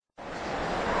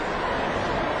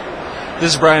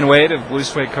This is Brian Wade of Blue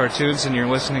Suede Cartoons, and you're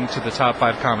listening to the Top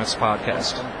 5 Comics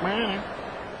Podcast.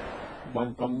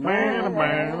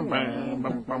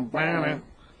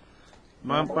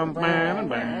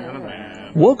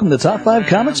 Welcome to Top 5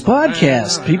 Comics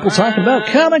Podcast. People talking about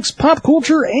comics, pop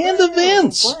culture, and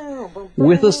events.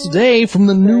 With us today from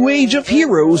the New Age of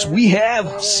Heroes, we have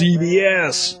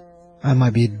CBS. I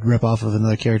might be a rip-off of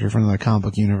another character from another comic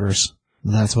book universe.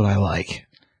 That's what I like.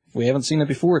 If we haven't seen it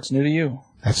before, it's new to you.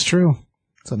 That's true.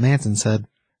 That's what Manson said.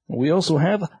 We also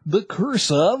have the Curse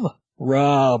of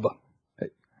Rob. Hey,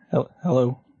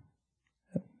 hello.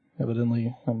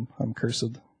 Evidently, I'm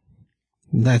cursed.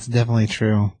 That's definitely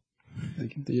true.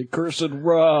 The Accursed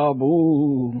Rob.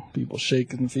 Ooh, people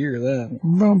shake in fear of that.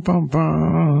 Bum, bum,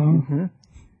 bum. Mm-hmm.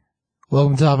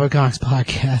 Welcome to Top 5 Comics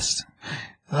Podcast.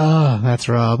 That's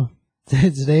Rob.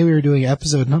 Today we were doing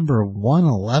episode number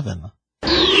 111.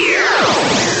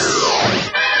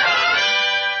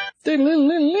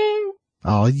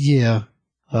 Oh, yeah.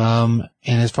 And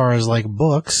as far as,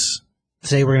 books,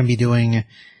 today we're going to be doing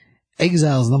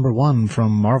Exiles number 1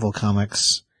 from Marvel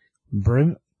Comics.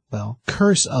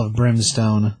 Curse of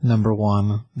Brimstone number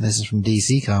 1. This is from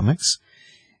DC Comics.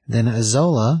 Then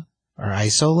Isola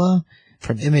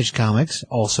from Image Comics,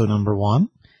 also number 1.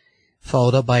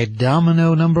 Followed up by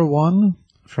Domino number 1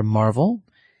 from Marvel.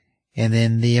 And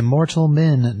then The Immortal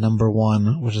Men number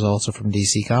 1, which is also from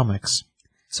DC Comics.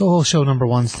 So we'll show number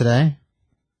 1s today.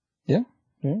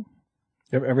 Yeah.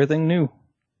 Everything new.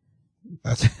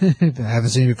 I haven't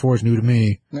seen it before. It's new to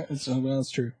me. It's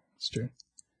true. It's true.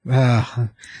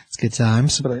 It's good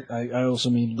times. But I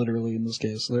also mean literally in this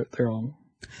case. They're all.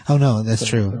 Oh no, that's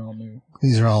true. They're all new.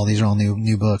 These are all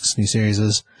new books, new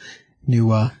series,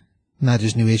 new not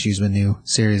just new issues, but new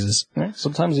series. Yeah,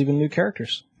 sometimes even new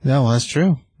characters. No, well, that's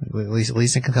true. At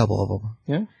least a couple of them.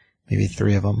 Yeah. Maybe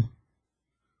 3 of them.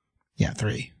 Yeah,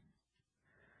 3.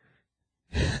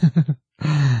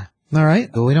 All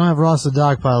right. But we don't have Ross the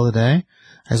Dogpile today.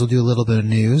 I guess we'll do a little bit of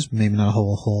news, maybe not a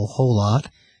whole lot.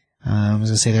 I was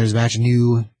going to say there's a batch of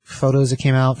new photos that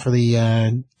came out for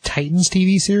the Titans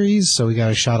TV series. So we got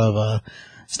a shot of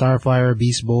Starfire,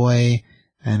 Beast Boy,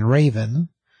 and Raven.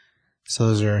 So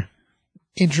those are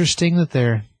interesting that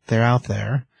they're out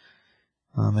there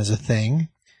as a thing.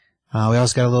 We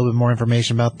also got a little bit more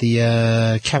information about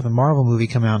the Captain Marvel movie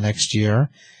coming out next year.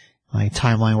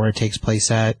 Timeline where it takes place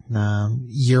at.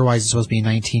 Year-wise, it's supposed to be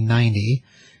 1990.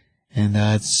 And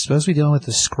it's supposed to be dealing with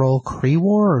the Skrull Kree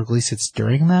War, or at least it's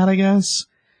during that, I guess.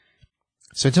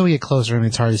 So until we get closer,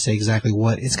 it's hard to say exactly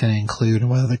what it's going to include, and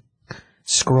whether the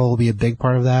Skrull will be a big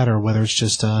part of that, or whether it's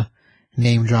just a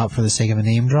name drop for the sake of a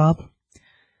name drop.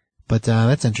 But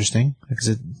that's interesting, because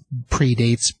it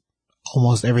predates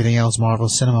almost everything else Marvel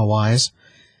cinema-wise.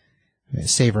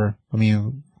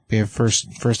 We have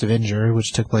first Avenger,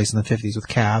 which took place in the 50s with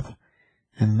Cap.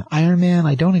 And Iron Man,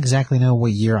 I don't exactly know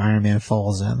what year Iron Man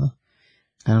falls in.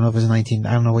 I don't know if it's I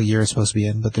don't know what year it's supposed to be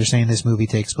in, but they're saying this movie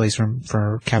takes place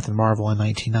for Captain Marvel in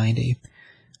 1990.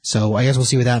 So I guess we'll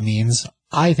see what that means.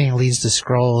 I think it leads to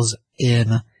Skrulls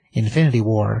in Infinity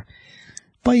War.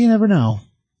 But you never know.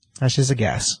 That's just a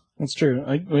guess. That's true.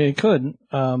 It could.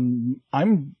 I'm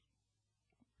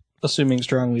assuming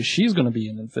strongly she's going to be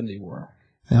in Infinity War.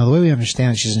 Now, the way we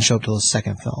understand it, she doesn't show up till the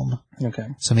second film. Okay.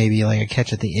 So maybe a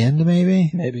catch at the end,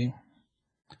 maybe? Maybe.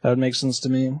 That would make sense to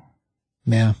me.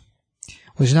 Yeah.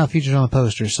 Which is not featured on the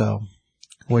poster, so.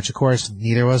 Which, of course,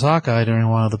 neither was Hawkeye during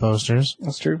one of the posters.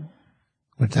 That's true.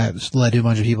 Which that led to a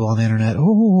bunch of people on the internet.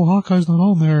 Oh, Hawkeye's not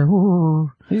on there.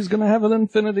 Oh. He's going to have an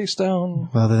Infinity Stone.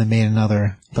 Well, then they made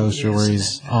another poster where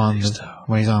he's on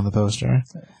the poster.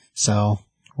 So,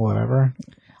 whatever.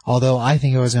 Although I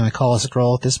think if I was going to call a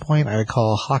Skrull at this point, I would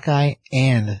call Hawkeye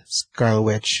and Scarlet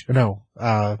Witch. No,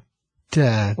 Black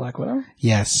Widow?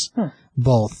 Yes. Huh.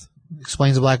 Both.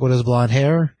 Explains the Black Widow's blonde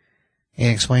hair, and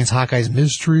explains Hawkeye's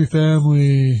mystery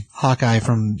family. Hawkeye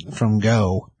from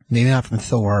Go. Maybe not from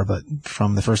Thor, but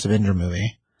from the first Avenger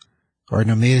movie. Or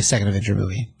no, maybe the second Avenger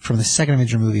movie. From the second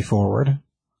Avenger movie forward,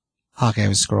 Hawkeye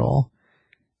was Skrull.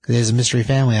 Because there's a mystery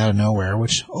family out of nowhere,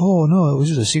 which, oh no, it was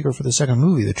just a secret for the second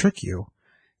movie to trick you.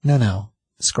 No,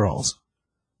 Skrulls.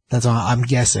 That's all I'm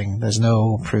guessing. There's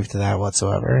no proof to that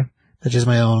whatsoever. That's just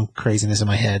my own craziness in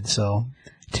my head, so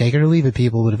take it or leave it,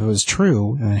 people, but if it was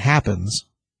true, and it happens,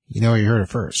 you know where you heard it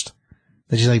first.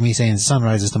 That's just like me saying sun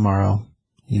rises tomorrow.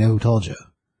 You know who told you.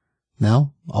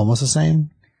 No? Almost the same?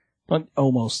 But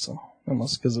almost,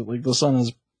 because the sun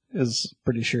is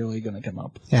pretty surely going to come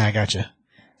up. Yeah, I gotcha.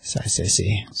 So I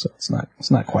see. So it's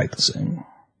not quite the same.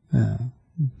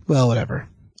 Well, whatever.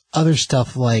 Other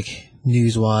stuff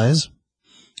news-wise,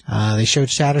 they showed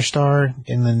Shatterstar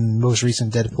in the most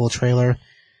recent Deadpool trailer.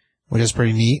 which is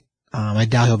pretty neat. I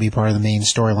doubt he'll be part of the main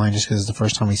storyline just because it's the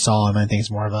first time we saw him. I think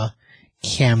it's more of a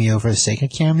cameo for the sake of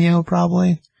cameo,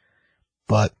 probably.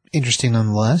 But interesting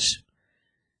nonetheless.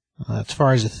 As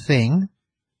far as the Thing,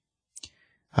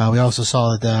 we also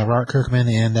saw that Robert Kirkman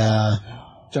and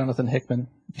Jonathan Hickman,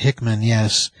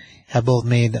 yes, have both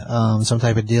made some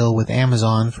type of deal with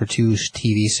Amazon for 2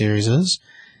 TV series.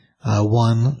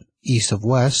 One, East of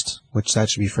West, which that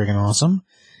should be freaking awesome.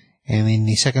 And then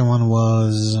the second one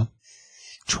was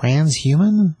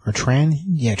Transhuman?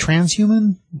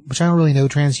 Transhuman? Which I don't really know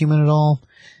Transhuman at all.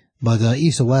 But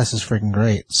East of West is freaking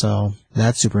great, so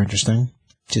that's super interesting.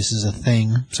 Just as a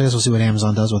thing. So I guess we'll see what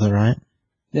Amazon does with it, right?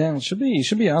 Yeah, it should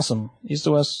be awesome. East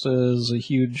to West is a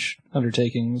huge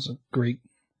undertaking. It's a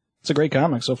great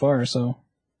comic so far, so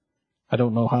I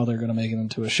don't know how they're going to make it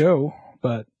into a show,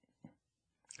 but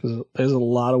because there's a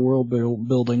lot of world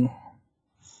building.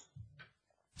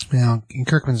 Yeah, and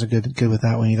Kirkman's good with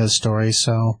that when he does stories,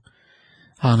 so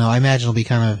I don't know. I imagine it'll be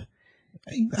kind of,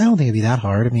 I don't think it'd be that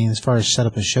hard. I mean, as far as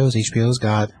setup of shows, HBO's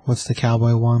got, what's the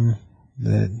cowboy one?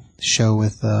 The show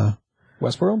with,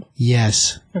 Westworld?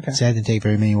 Yes. Okay. See, I didn't take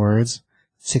very many words.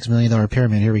 $6 million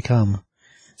pyramid, here we come.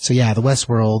 So yeah, the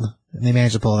Westworld, they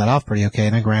managed to pull that off pretty okay.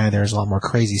 Now granted, there's a lot more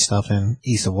crazy stuff in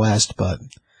East of West, but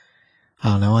I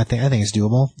don't know. I think it's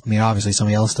doable. I mean, obviously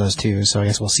somebody else does too, so I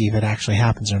guess we'll see if it actually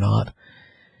happens or not.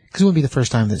 Because it wouldn't be the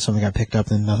first time that something got picked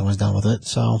up and nothing was done with it,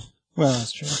 so. Well,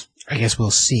 that's true. I guess we'll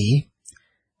see.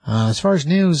 As far as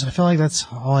news, I feel like that's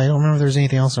all. I don't remember if there's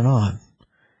anything else or not.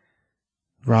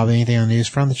 Rob, anything on the news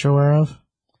front that you're aware of?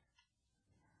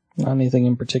 Not anything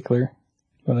in particular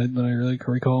that I really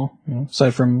can recall. You know,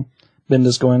 aside from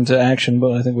Bendis going to action,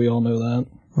 but I think we all know that.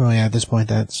 Well, yeah, at this point,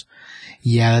 that's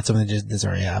something that's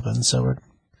already happened, so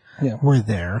we're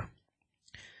there.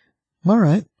 All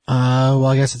right. Well,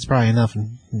 I guess it's probably enough.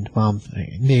 Well,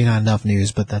 maybe not enough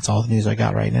news, but that's all the news I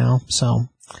got right now. So,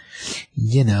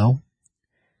 you know.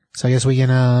 So I guess we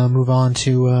can move on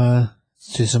to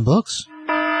some books.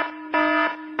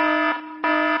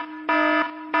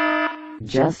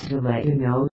 Just to let you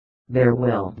know, there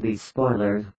will be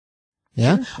spoilers.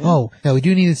 Yeah? Oh, no, we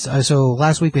do need this. So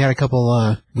last week we had a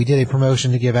couple, we did a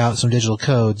promotion to give out some digital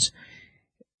codes.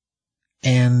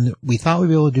 And we thought we'd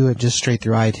be able to do it just straight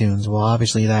through iTunes. Well,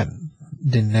 obviously that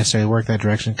didn't necessarily work that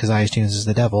direction because iTunes is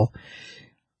the devil.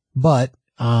 But,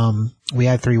 we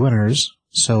had 3 winners.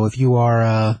 So if you are,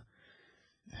 I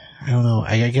don't know,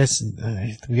 I guess,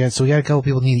 we got a couple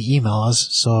people need to email us.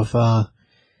 So if, I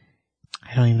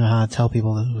don't even know how to tell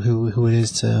people who it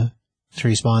is to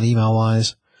respond email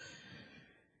wise.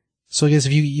 So I guess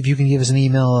if you can give us an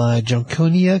email,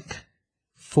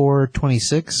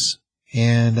 Junkoniak426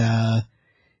 and,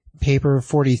 Paper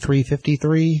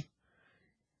 4353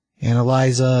 and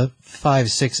Eliza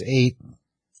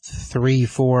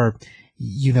 56834.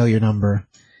 You know your number.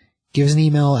 Give us an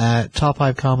email at Top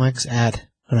 5 Comics Podcast,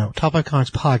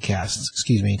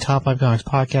 Top 5 Comics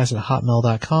Podcast at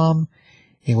hotmail.com,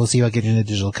 and we'll see about getting the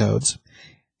digital codes.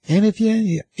 And if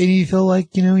you feel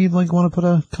like, you'd want to put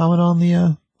a comment on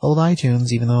the, old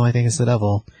iTunes, even though I think it's the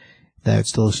devil, that's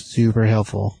still super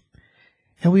helpful.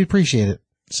 And we appreciate it.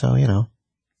 So, Yeah,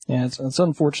 it's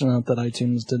unfortunate that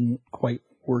iTunes didn't quite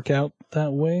work out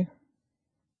that way.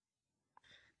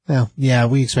 Well, yeah,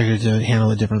 we expected to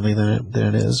handle it differently than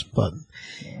it is, but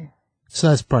so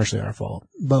that's partially our fault.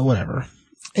 But whatever.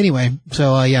 Anyway,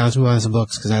 so let's move on to some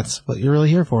books because that's what you're really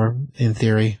here for, in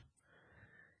theory.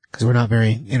 Because we're not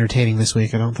very entertaining this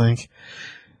week, I don't think.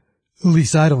 At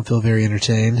least I don't feel very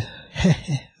entertained.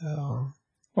 Well,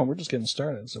 we're just getting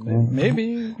started, so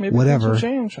maybe whatever. things will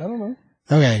change. I don't know.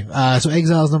 Okay, so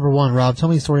Exiles number 1. Rob, tell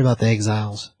me a story about the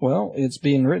Exiles. Well, it's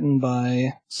being written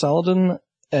by Saladin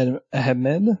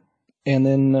Ahmed, and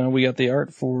then we got the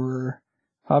art for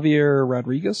Javier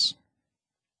Rodriguez,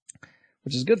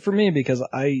 which is good for me because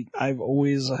I've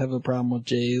always have a problem with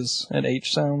J's and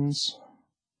H sounds.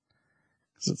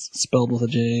 Because it's spelled with a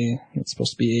J, it's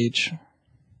supposed to be H.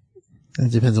 It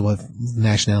depends on what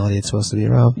nationality it's supposed to be,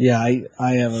 Rob. Yeah,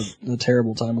 I have a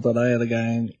terrible time with that. I had a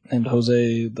guy named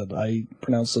Jose that I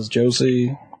pronounced as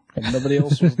Josie, and nobody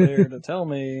else was there to tell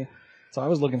me. So I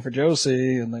was looking for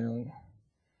Josie, and they were like,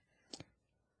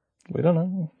 we don't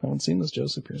know. I haven't seen this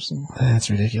Josie person. That's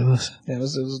ridiculous. Yeah, it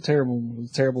was a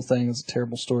terrible thing. It's a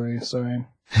terrible story. Sorry.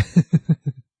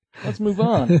 Let's move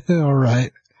on. All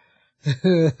right.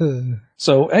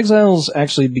 So Exiles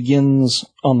actually begins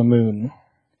on the moon.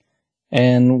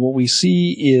 And what we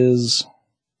see is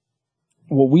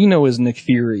what we know as Nick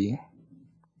Fury,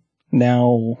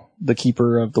 now the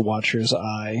keeper of the Watcher's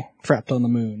Eye, trapped on the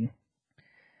moon.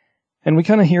 And we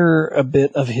kind of hear a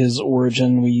bit of his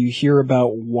origin. We hear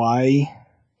about why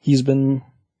he's been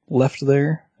left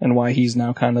there and why he's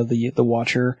now kind of the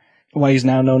Watcher, why he's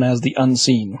now known as the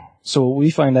Unseen. So what we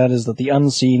find out is that the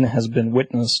Unseen has been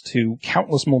witness to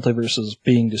countless multiverses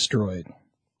being destroyed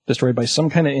by some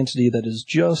kind of entity that is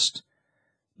just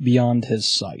beyond his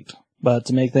sight. But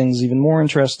to make things even more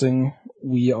interesting,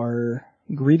 we are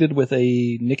greeted with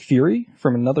a Nick Fury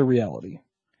from another reality.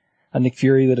 A Nick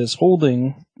Fury that is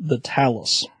holding the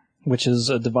Talus, which is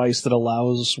a device that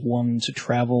allows one to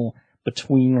travel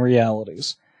between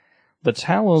realities. The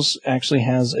Talus actually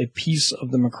has a piece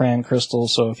of the M'Kraan crystal,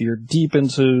 so if you're deep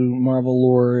into Marvel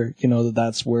lore, you know that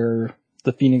that's where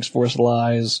the Phoenix Force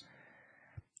lies.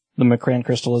 The M'Kraan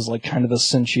crystal is like kind of a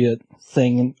sentient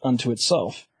thing unto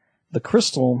itself. The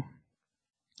crystal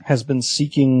has been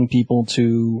seeking people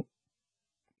to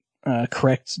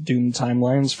correct doomed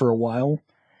timelines for a while,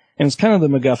 and it's kind of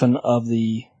the MacGuffin of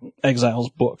the Exiles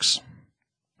books.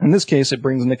 In this case, it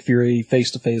brings Nick Fury face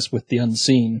to face with the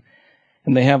Unseen,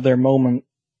 and they have their moment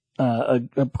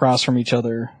across from each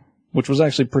other, which was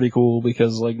actually pretty cool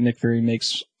because like Nick Fury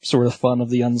makes sort of fun of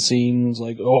the Unseen. It's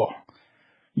like, oh,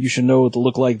 you should know to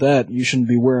look like that. You shouldn't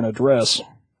be wearing a dress.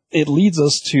 It leads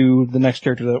us to the next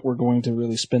character that we're going to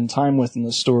really spend time with in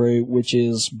this story, which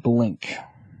is Blink.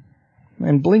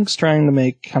 And Blink's trying to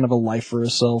make kind of a life for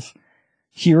herself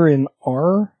here in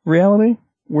our reality,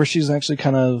 where she's actually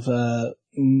kind of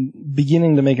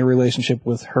beginning to make a relationship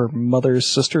with her mother's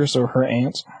sister, so her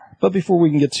aunt. But before we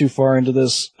can get too far into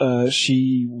this,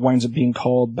 she winds up being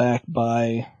called back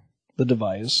by the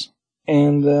device.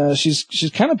 And she's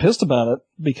kind of pissed about it,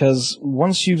 because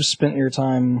once you've spent your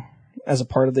time as a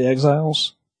part of the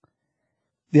Exiles,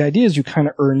 the idea is you kind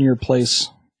of earn your place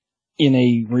in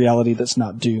a reality that's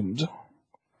not doomed.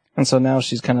 And so now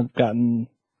she's kind of gotten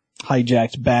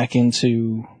hijacked back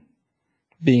into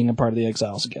being a part of the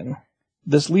Exiles again.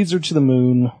 This leads her to the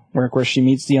moon, where of course she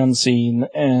meets the Unseen,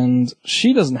 and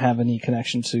she doesn't have any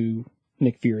connection to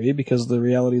Nick Fury, because the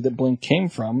reality that Blink came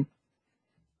from,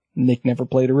 Nick never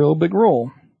played a real big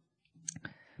role.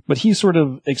 But he sort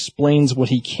of explains what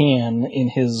he can in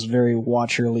his very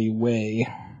Watcherly way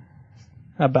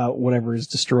about whatever is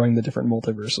destroying the different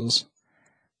multiverses.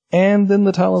 And then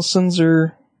the Talus sends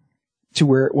her to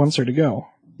where it wants her to go.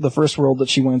 The first world that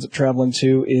she winds up traveling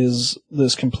to is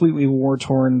this completely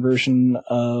war-torn version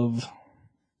of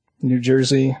New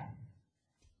Jersey,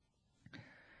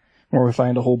 where we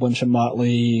find a whole bunch of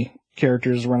motley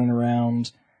characters running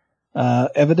around.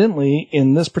 Evidently,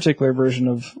 in this particular version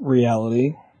of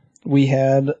reality, we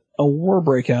had a war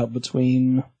break out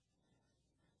between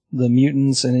the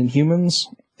mutants and Inhumans,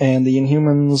 and the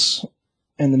Inhumans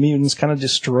and the mutants kind of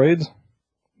destroyed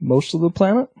most of the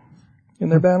planet in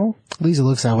their battle. At least it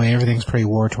looks that way. Everything's pretty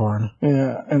war-torn.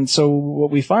 Yeah, and so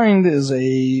what we find is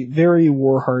a very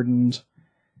war-hardened,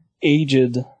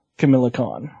 aged Camilla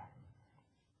Khan,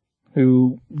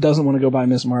 who doesn't want to go by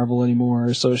Miss Marvel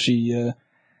anymore, so she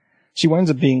winds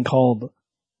up being called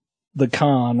the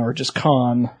Khan, or just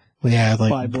Khan, Yeah, like,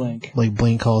 by Blink. Like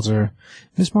Blink calls her,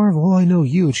 Miss Marvel, I know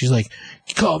you. And she's like,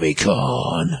 call me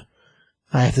Khan.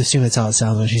 I have to assume that's how it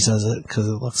sounds when she says it, because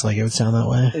it looks like it would sound that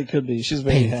way. It could be. She's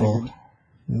very Painful. haggard.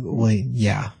 Well,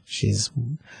 yeah, she's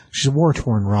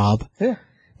war-torn, Rob. Yeah.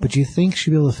 But you think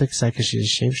she'd be able to fix that because she's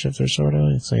a shapeshifter, sort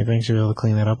of? So you think she'd be able to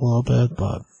clean that up a little bit,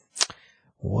 but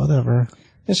whatever.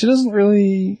 Yeah, she doesn't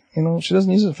really, she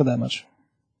doesn't use it for that much.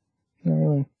 Not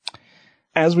really.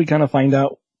 As we kind of find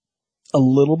out a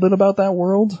little bit about that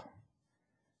world,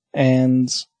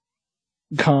 and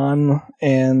Khan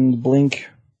and Blink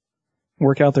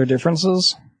work out their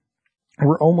differences,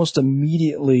 we're almost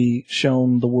immediately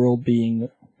shown the world being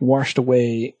washed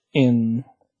away in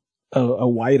a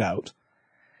whiteout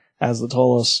as the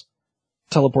Talus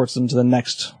teleports them to the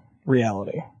next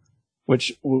reality,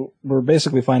 which we're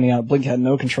basically finding out Blink had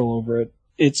no control over it.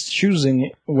 It's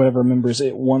choosing whatever members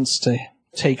it wants to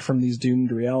take from these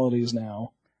doomed realities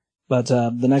now. But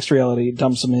the next reality it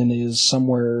dumps them in is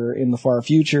somewhere in the far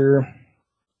future,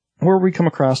 where we come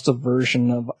across a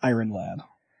version of Iron Lad.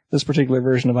 This particular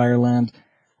version of Iron Lad,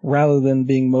 rather than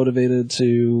being motivated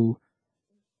to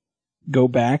go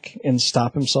back and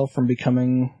stop himself from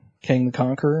becoming Kang the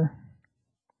Conqueror,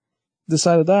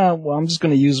 decided that, well, I'm just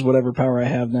going to use whatever power I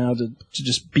have now to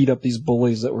just beat up these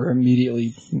bullies that were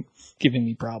immediately giving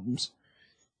me problems.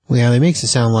 Well, yeah, it makes it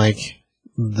sound like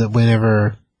that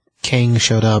whenever Kang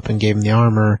showed up and gave him the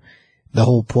armor, the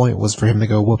whole point was for him to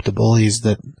go whoop the bullies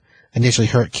that initially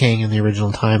hurt Kang in the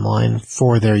original timeline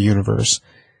for their universe.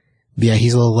 But yeah,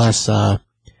 he's a little less,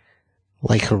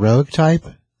 like, heroic type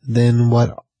than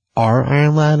what our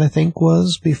Iron Lad, I think,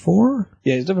 was before.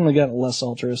 Yeah, he's definitely got less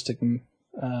altruistic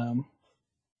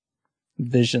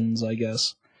visions, I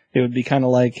guess. It would be kind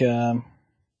of like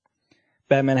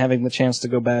Batman having the chance to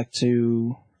go back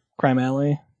to Crime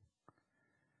Alley,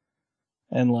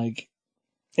 and like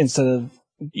instead of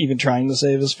even trying to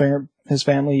save his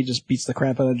family, he just beats the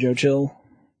crap out of Joe Chill.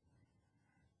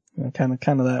 Kind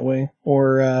of that way,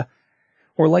 or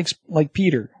like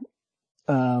Peter,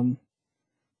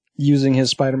 using his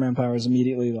Spider-Man powers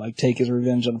immediately to like take his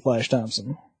revenge on Flash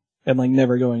Thompson, and like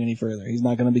never going any further. He's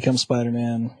not going to become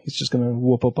Spider-Man. He's just going to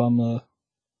whoop up on the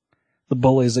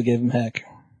bullies that gave him heck.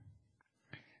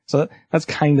 So that's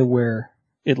kind of where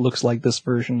it looks like this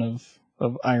version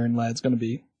of Iron Lad's going to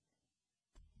be.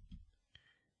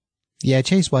 Yeah,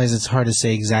 Chase-wise, it's hard to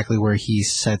say exactly where he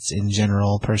sets in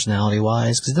general,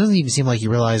 personality-wise, because it doesn't even seem like he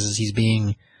realizes he's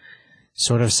being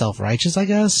sort of self-righteous, I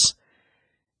guess,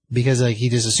 because like he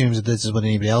just assumes that this is what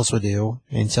anybody else would do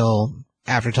until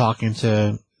after talking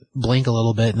to Blink a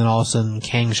little bit, and then all of a sudden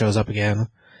Kang shows up again.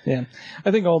 Yeah,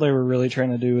 I think all they were really trying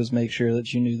to do is make sure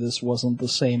that you knew this wasn't the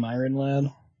same Iron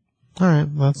Lad. Alright,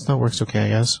 well, that works okay, I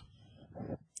guess,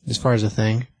 as far as a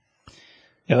thing.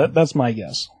 Yeah, that's my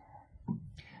guess.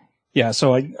 Yeah,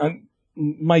 so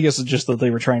my guess is just that they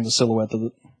were trying to silhouette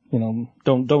the,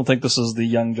 don't think this is the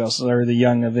Young Justice or the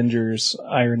Young Avengers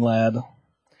Iron Lad.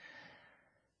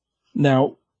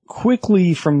 Now,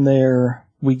 quickly from there,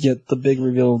 we get the big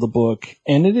reveal of the book,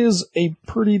 and it is a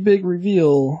pretty big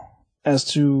reveal as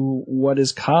to what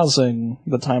is causing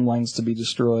the timelines to be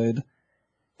destroyed,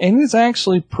 and it's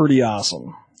actually pretty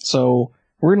awesome. So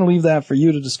we're going to leave that for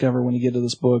you to discover when you get to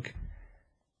this book,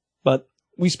 but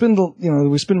we spend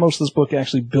most of this book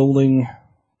actually building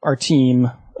our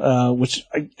team, which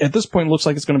at this point looks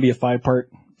like it's going to be a 5-part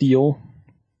deal.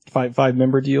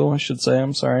 5-member deal, I should say.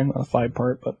 I'm sorry, not a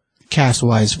 5-part, but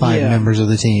cast-wise, 5 members of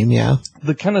the team, yeah.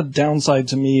 The kind of downside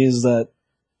to me is that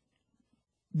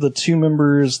the 2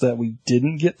 members that we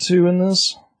didn't get to in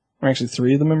this, or actually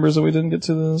 3 of the members that we didn't get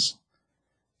to in this,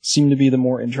 seem to be the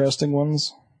more interesting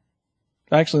ones.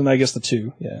 Actually, I guess the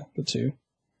 2. Yeah, the 2.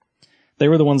 They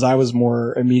were the ones I was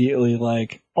more immediately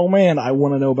like, oh man, I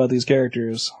want to know about these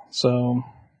characters. So,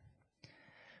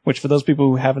 which for those people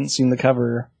who haven't seen the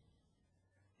cover,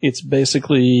 it's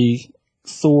basically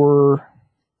Thor,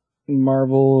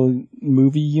 Marvel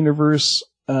movie universe,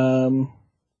 Valkyrie,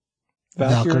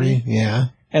 yeah.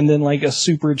 And then like a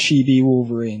super chibi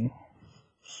Wolverine.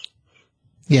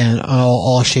 Yeah, and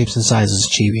all shapes and sizes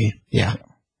chibi, yeah.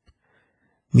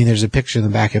 I mean, there's a picture in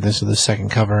the back of this of the second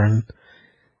cover, and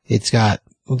it's got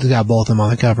both of them on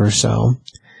the cover, so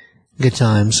good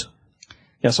times.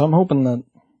 Yeah, so I'm hoping that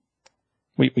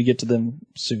we get to them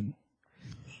soon.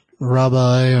 Rob,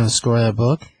 you want to score that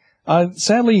book?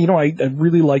 Sadly, I'd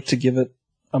really like to give it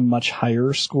a much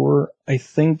higher score. I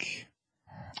think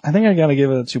I gotta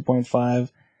give it a 2.5.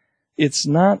 It's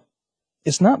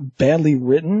not badly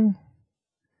written,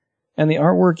 and the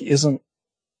artwork isn't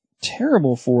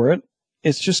terrible for it.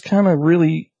 It's just kind of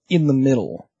really in the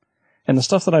middle. And the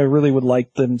stuff that I really would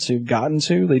like them to have gotten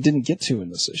to, they didn't get to in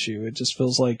this issue. It just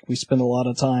feels like we spend a lot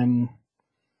of time,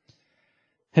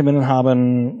 him and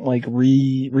Haben, like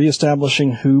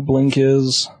reestablishing who Blink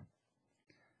is.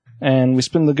 And we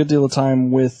spend a good deal of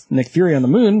time with Nick Fury on the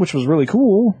moon, which was really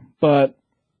cool, but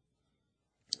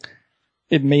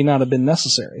it may not have been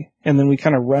necessary. And then we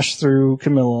kind of rush through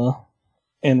Camilla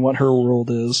and what her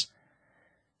world is,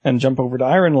 and jump over to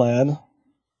Iron Lad,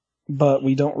 but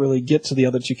we don't really get to the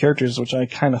other 2 characters, which I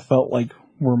kind of felt like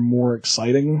were more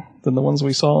exciting than the ones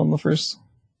we saw in the first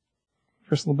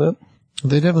little bit.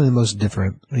 They're definitely the most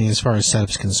different, I mean, as far as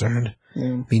setup's concerned. Yeah.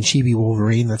 I mean, Chibi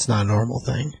Wolverine, that's not a normal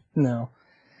thing. No.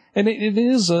 And it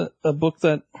is a book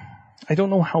that I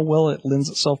don't know how well it lends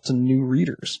itself to new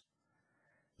readers.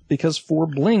 Because for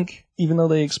Blink, even though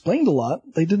they explained a lot,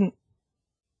 they don't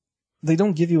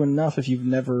give you enough if you've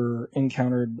never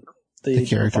encountered the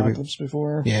Age of Apocalypse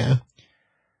before. Yeah.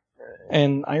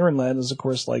 And Iron Lad is, of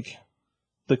course, like,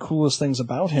 the coolest things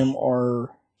about him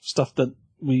are stuff that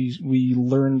we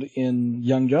learned in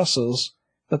Young Justice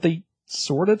that they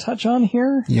sort of touch on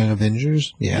here. Young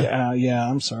Avengers? Yeah. Yeah,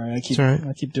 I'm sorry. I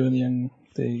keep doing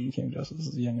the Young Justice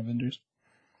as the Young Avengers.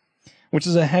 Which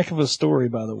is a heck of a story,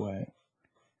 by the way.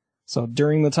 So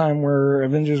during the time where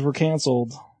Avengers were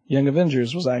canceled, Young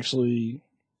Avengers was actually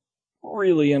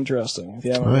really interesting. If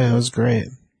you haven't it was great.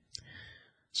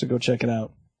 So go check it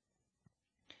out.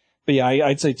 But yeah,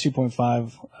 I'd say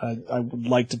 2.5. I would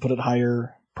like to put it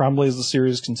higher. Probably as the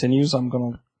series continues,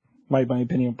 my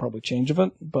opinion will probably change of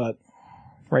it, but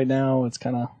right now it's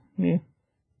kind of, yeah.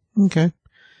 Okay.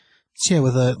 So yeah,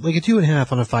 with a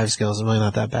 2.5 on a 5 scale is really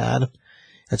not that bad.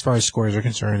 As far as scores are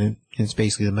concerned, it's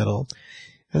basically the middle.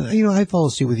 I follow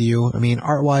suit with you. I mean,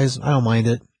 art-wise, I don't mind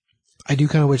it. I do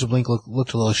kind of wish Blink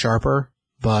looked a little sharper,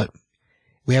 but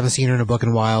we haven't seen her in a book in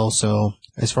a while, so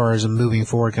as far as a moving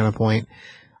forward kind of point,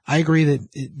 I agree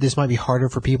that this might be harder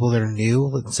for people that are new.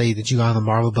 Let's say that you got on the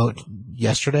Marvel boat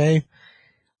yesterday.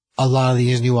 A lot of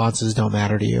these nuances don't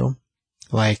matter to you.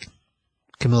 Like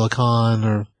Camilla Khan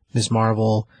or Miss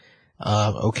Marvel,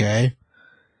 okay.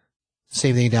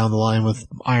 Same thing down the line with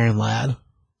Iron Lad.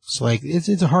 So like, it's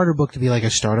a harder book to be like a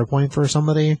starter point for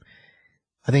somebody.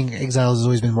 I think Exiles has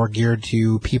always been more geared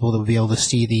to people to be able to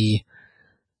see the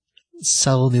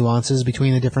subtle nuances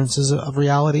between the differences of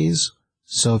realities.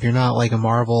 So if you're not like a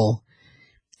Marvel,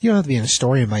 you don't have to be in a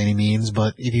story by any means,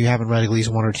 but if you haven't read at least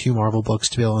one or two Marvel books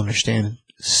to be able to understand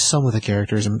some of the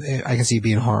characters, I can see it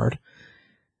being hard.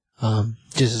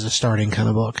 Just as a starting kind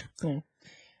of book. Yeah.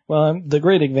 Well, the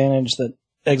great advantage that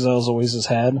Exiles always has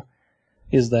had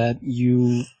is that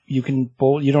you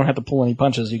don't have to pull any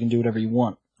punches. You can do whatever you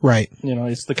want. Right. You know,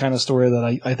 it's the kind of story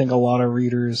that I think a lot of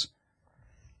readers,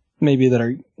 maybe that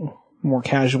are more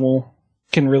casual,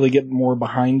 can really get more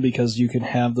behind, because you can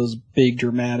have those big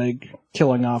dramatic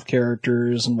killing off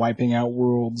characters and wiping out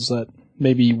worlds that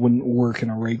maybe wouldn't work in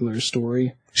a regular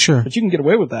story. Sure. But you can get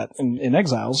away with that in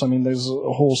Exiles. I mean, there's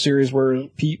a whole series where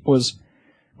Pete was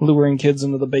luring kids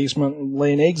into the basement and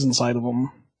laying eggs inside of them,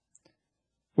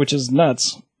 which is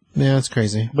nuts. Yeah, that's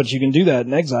crazy. But you can do that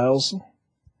in Exiles.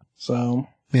 So.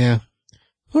 Yeah.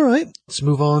 All right. Let's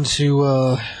move on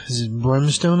to, is it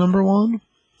Brimstone number 1?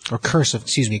 Or Curse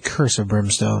of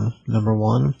Brimstone number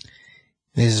 1.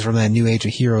 This is from that New Age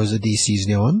of Heroes that DC's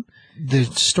doing. The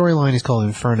storyline is called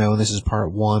Inferno, and this is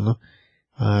part 1.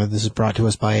 This is brought to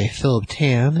us by Philip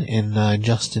Tan and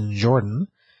Justin Jordan,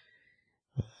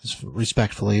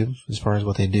 respectfully, as far as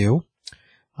what they do.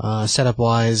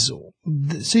 Setup-wise, so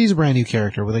he's a brand new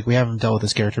character. We haven't dealt with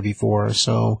this character before,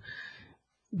 so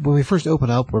when we first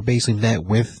open up, we're basically met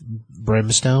with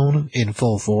Brimstone in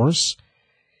full force.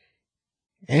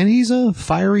 And he's a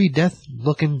fiery,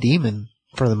 death-looking demon,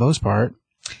 for the most part.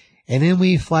 And then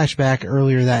we flash back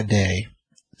earlier that day,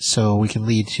 so we can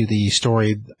lead to the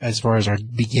story as far as our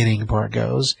beginning part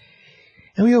goes.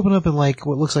 And we open up in like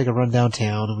what looks like a rundown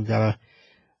town, and we've got a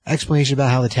explanation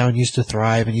about how the town used to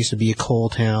thrive and used to be a coal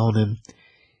town, and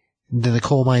then the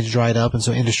coal mines dried up, and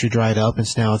so industry dried up, and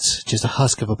so now it's just a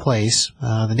husk of a place.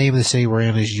 The name of the city we're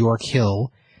in is York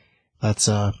Hill. That's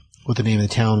what the name of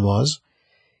the town was.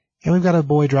 And we've got a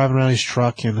boy driving around his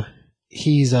truck, and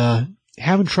he's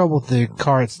having trouble with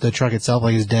the truck itself,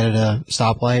 like he's dead at a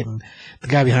stoplight, and the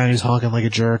guy behind him is honking like a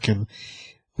jerk, and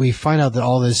we find out that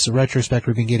all this retrospect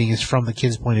we've been getting is from the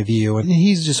kid's point of view, and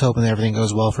he's just hoping that everything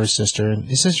goes well for his sister. And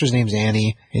his sister's name's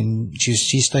Annie, and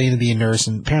she's studying to be a nurse,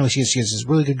 and apparently she gets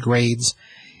really good grades.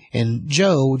 And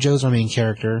Joe's our main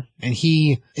character, and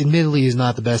he admittedly is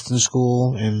not the best in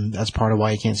school, and that's part of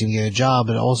why he can't seem to get a job,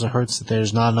 but it also hurts that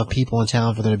there's not enough people in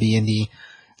town for there to be any,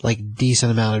 like, decent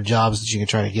amount of jobs that you can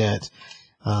try to get.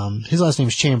 His last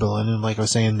name's Chamberlain, and like I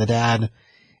was saying, the dad,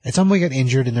 at some point got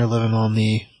injured, and they're living on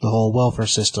the whole welfare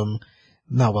system,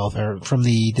 not welfare, from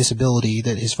the disability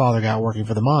that his father got working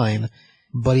for the mine.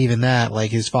 But even that,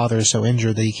 like, his father is so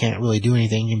injured that he can't really do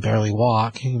anything, he can barely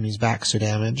walk, and his back's so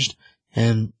damaged.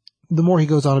 And the more he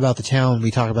goes on about the town,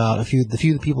 we talk about the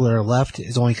few people that are left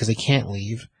is only because they can't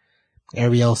leave.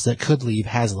 Everybody else that could leave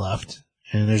has left.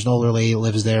 And there's an older lady that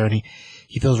lives there, and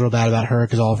he feels real bad about her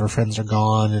because all of her friends are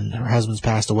gone, and her husband's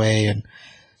passed away, and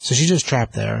so she's just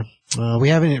trapped there. We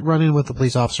haven't run in with the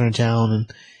police officer in town,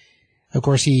 and of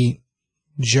course he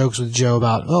jokes with Joe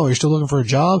about, oh, you're still looking for a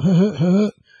job?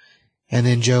 And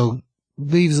then Joe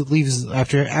leaves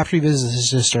after he visits his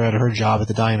sister at her job at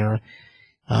the diner.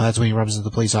 That's when he runs into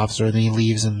the police officer, and then he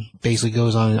leaves and basically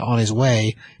goes on his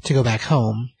way to go back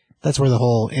home. That's where the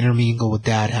whole intermingle with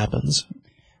Dad happens.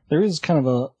 There is kind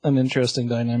of an interesting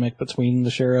dynamic between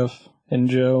the sheriff and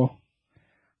Joe,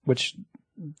 which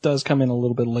does come in a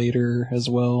little bit later as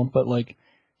well, but like,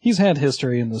 he's had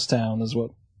history in this town is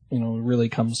what, it really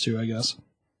comes to, I guess.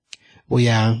 Well,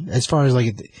 yeah, as far as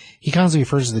like, he constantly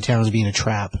refers to the town as being a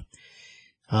trap.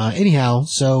 Anyhow,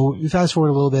 so we fast forward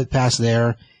a little bit past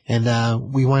there,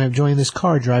 and we wind up joining this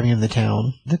car driving into the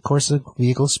town. Of course, the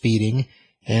vehicle's speeding,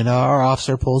 and our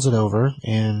officer pulls it over,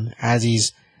 and as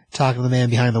he's talking to the man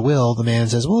behind the wheel, the man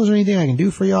says, well, is there anything I can do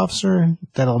for you, officer,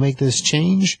 that'll make this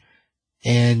change?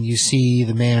 And you see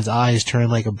the man's eyes turn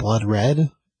like a blood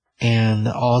red, and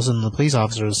all of a sudden the police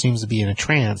officer seems to be in a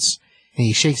trance, and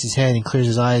he shakes his head and clears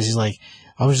his eyes. He's like,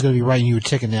 I'm just going to be writing you a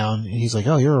ticket now. And he's like,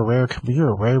 oh, you're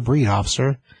a rare breed,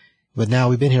 officer. But now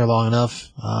we've been here long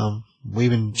enough. We've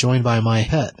been joined by my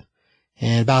pet.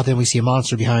 And about then we see a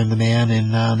monster behind the man,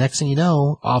 and next thing you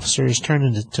know, officer is turned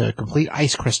into a complete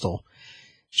ice crystal.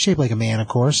 shaped like a man, of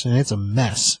course, and it's a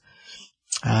mess.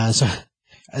 So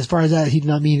as far as that, he did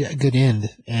not mean a good end.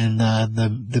 And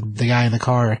the guy in the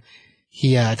car,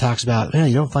 he talks about,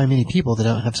 you don't find many people that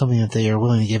don't have something that they are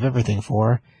willing to give everything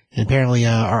for. And apparently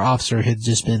our officer had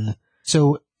just been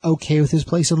so okay with his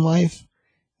place in life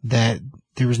that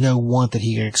there was no want that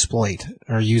he could exploit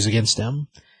or use against him.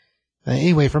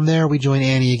 Anyway, from there we join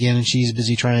Annie again, and she's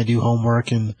busy trying to do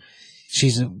homework, and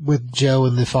she's with Joe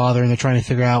and the father, and they're trying to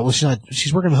figure out,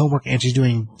 she's working on homework and she's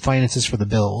doing finances for the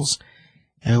bills.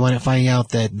 And we wind up finding out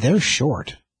that they're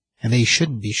short, and they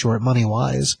shouldn't be short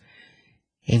money-wise.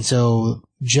 And so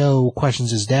Joe questions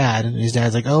his dad, and his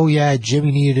dad's like, oh yeah,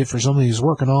 Jimmy needed it for something he's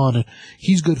working on, and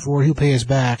he's good for it, he'll pay us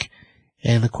back.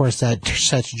 And of course that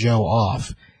sets Joe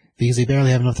off, because they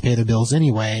barely have enough to pay their bills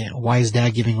anyway. Why is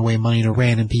Dad giving away money to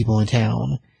random people in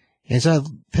town? And so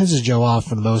that pisses Joe off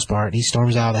for the most part. He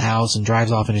storms out of the house and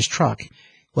drives off in his truck.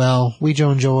 Well, we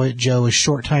join Joe a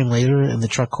short time later, and the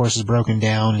truck course is broken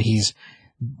down, and he's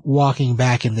walking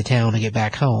back into town to get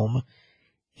back home.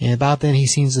 And about then he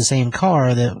sees the same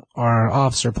car that our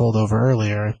officer pulled over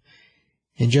earlier.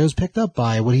 And Joe's picked up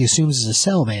by what he assumes is a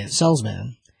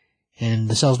salesman. And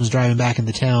the salesman's driving back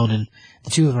into town, and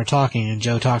the two of them are talking, and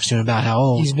Joe talks to him about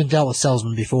how, he's been dealt with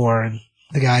salesmen before, and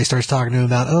the guy starts talking to him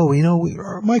about,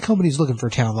 my company's looking for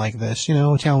a town like this,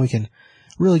 a town we can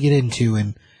really get into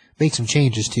and make some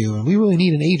changes to, and we really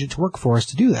need an agent to work for us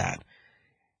to do that.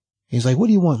 He's like, what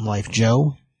do you want in life,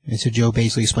 Joe? And so Joe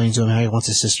basically explains to him how he wants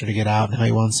his sister to get out and how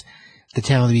he wants the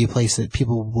town to be a place that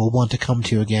people will want to come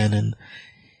to again, and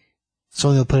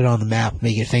so they'll put it on the map,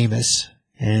 make it famous.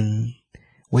 And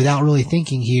without really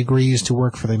thinking, he agrees to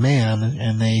work for the man,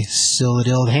 and they seal the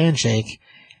deal with a handshake.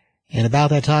 And about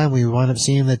that time, we wind up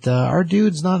seeing that our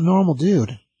dude's not a normal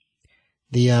dude.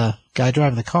 The guy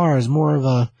driving the car is more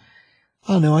of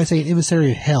I'd say an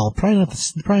emissary of hell. Probably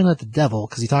not the devil,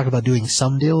 because he talked about doing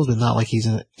some deals, but not like he's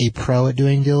a pro at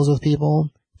doing deals with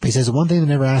people. But he says the one thing they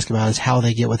never ask about is how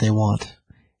they get what they want.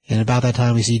 And about that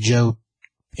time, we see Joe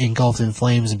engulfed in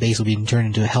flames and basically being turned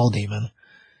into a hell demon.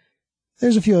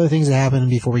 There's a few other things that happen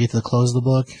before we get to the close of the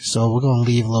book, so we're going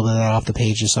to leave a little bit of that off the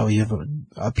page just so you have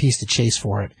a piece to chase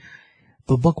for it.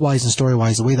 But book-wise and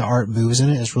story-wise, the way the art moves in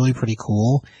it is really pretty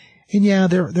cool. And yeah,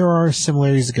 there are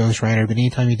similarities to Ghost Rider, but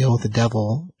anytime you deal with the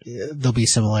devil, there'll be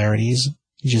similarities,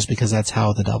 just because that's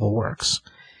how the devil works.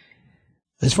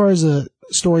 As far as the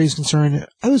story is concerned,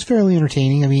 it was fairly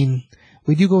entertaining. I mean,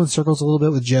 we do go in circles a little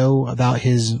bit with Joe about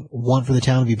his want for the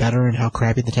town to be better and how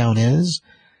crappy the town is,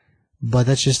 but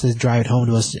that's just to drive it home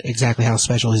to us exactly how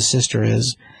special his sister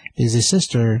is, because his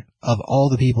sister, of all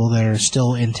the people that are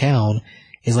still in town,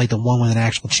 is like the one with an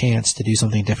actual chance to do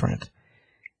something different.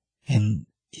 And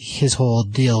his whole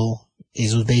deal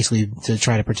is basically to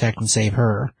try to protect and save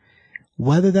her.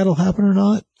 Whether that'll happen or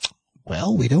not,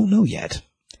 well, we don't know yet.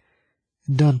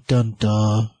 Dun dun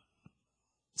dun.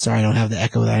 Sorry, I don't have the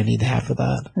echo that I need to have for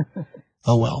that.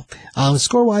 Oh well.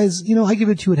 Score-wise, I give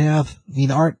it 2.5. I mean,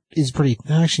 the art is pretty.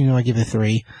 Actually, I give it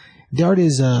 3. The art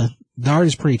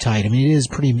is pretty tight. I mean, it's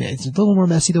a little more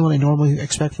messy than what I normally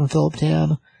expect from Philip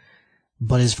Tan.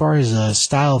 But as far as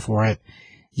style for it,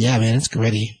 yeah, man, it's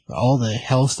gritty. All the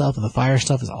hell stuff and the fire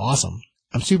stuff is awesome.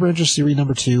 I'm super interested to read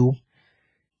number 2.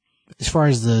 As far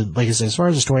as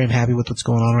the story, I'm happy with what's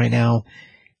going on right now.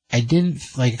 I didn't,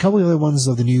 like a couple of the other ones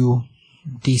of the new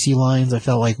DC lines, I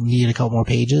felt like needed a couple more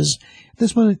pages.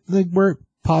 This one, like where it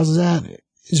pauses at,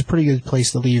 is a pretty good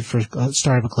place to leave for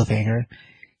start of a cliffhanger.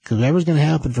 Because whatever's going to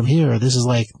happen from here, this is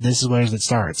where it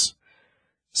starts.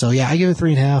 So yeah, I give it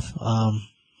 3.5.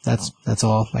 That's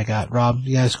all I got. Rob,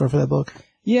 you got a score for that book?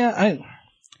 Yeah, I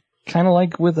kind of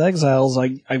like with Exiles.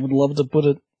 I would love to put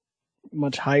it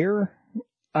much higher.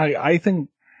 I think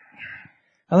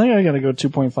I got to go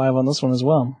 2.5 on this one as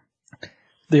well.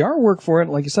 The artwork for it,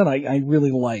 like you said, I really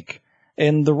like.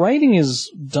 And the writing is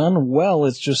done well.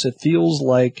 It's just, it feels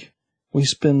like we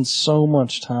spend so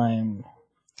much time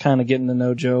kind of getting to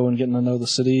know Joe and getting to know the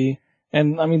city.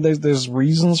 And I mean, there's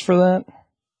reasons for that,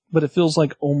 but it feels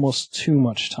like almost too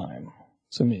much time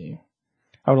to me.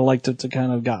 I would have liked it to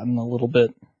kind of gotten a little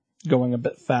bit, going a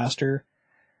bit faster.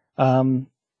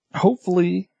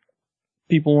 Hopefully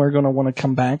people are going to want to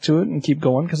come back to it and keep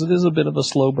going, because it is a bit of a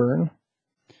slow burn.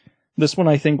 This one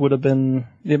I think would have been,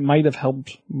 it might have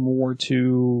helped more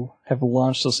to have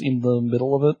launched us in the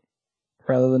middle of it,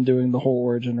 rather than doing the whole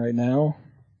origin right now.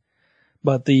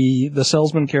 But the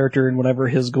salesman character and whatever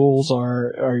his goals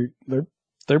are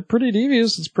they're pretty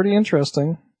devious. It's pretty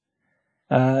interesting.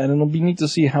 And it'll be neat to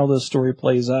see how this story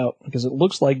plays out, because it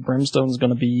looks like Brimstone's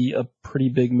going to be a pretty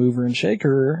big mover and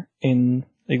shaker in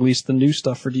at least the new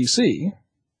stuff for DC.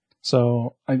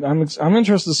 So I'm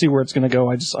interested to see where it's going to go.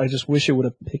 I just wish it would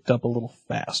have picked up a little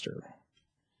faster.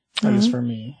 At least for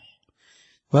me.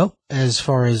 Well, as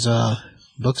far as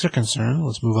books are concerned,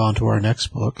 let's move on to our next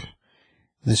book.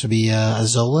 This would be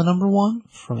Azola #1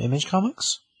 from Image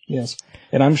Comics. Yes.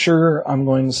 And I'm sure I'm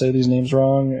going to say these names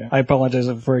wrong. I apologize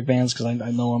for advance because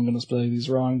I know I'm going to say these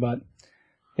wrong, but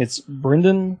it's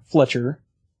Brendan Fletcher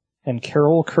and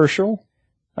Carol Kerschel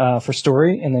for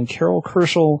story, and then Carol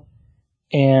Kerschel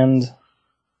and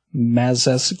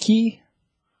Mazeski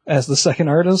as the second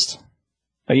artist.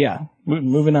 But yeah,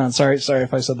 moving on. Sorry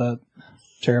if I said that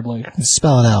terribly.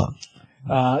 Spell it out.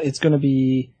 It's going to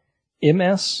be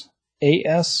MSASSYK.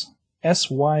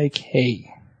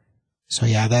 So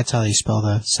yeah, that's how you spell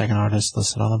the second artist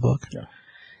listed on the book. Yeah.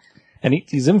 And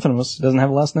he's infamous. He doesn't have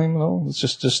a last name at all. It's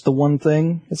just the one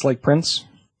thing. It's like Prince.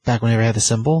 Back whenever he had the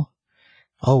symbol?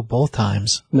 Oh, both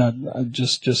times. No,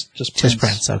 just Prince. Just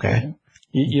Prince, okay.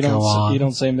 You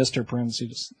don't say Mr. Prince. You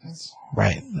just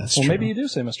right. That's true. Well, maybe you do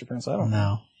say Mr. Prince. I don't know.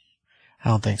 No, I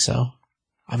don't think so.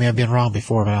 I mean, I've been wrong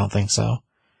before, but I don't think so.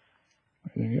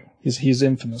 He's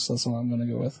infamous. That's what I'm going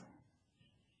to go with.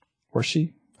 Or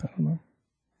she? I don't know.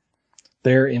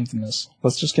 They're infamous.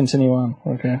 Let's just continue on,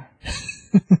 okay?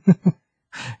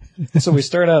 So we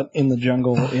start out in the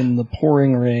jungle in the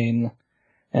pouring rain,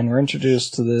 and we're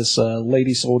introduced to this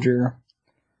lady soldier,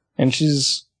 and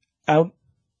she's out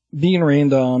being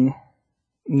rained on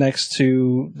next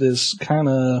to this kind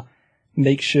of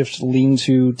makeshift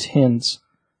lean-to tent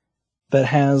that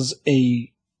has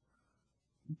a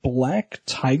black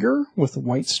tiger with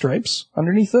white stripes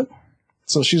underneath it.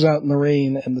 So she's out in the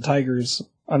rain, and the tiger's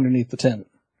underneath the tent.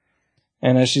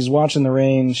 And as she's watching the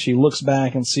rain, she looks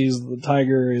back and sees that the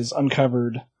tiger is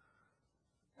uncovered.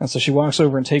 And so she walks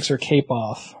over and takes her cape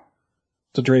off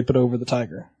to drape it over the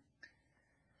tiger.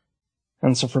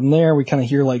 And so from there, we kind of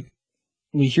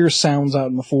hear sounds out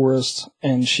in the forest,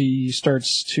 and she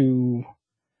starts to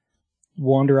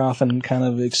wander off and kind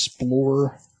of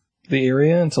explore the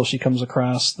area until she comes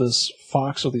across this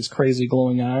fox with these crazy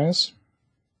glowing eyes.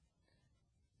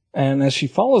 And as she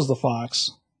follows the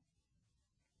fox,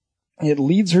 it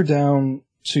leads her down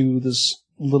to this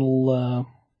little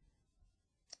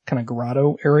kind of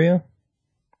grotto area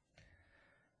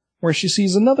where she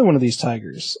sees another one of these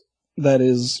tigers that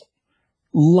is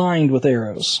lined with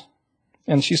arrows.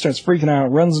 And she starts freaking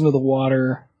out, runs into the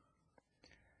water,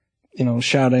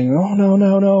 shouting, "Oh, no,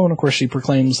 no, no." And of course she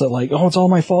proclaims that, "Oh, it's all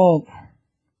my fault."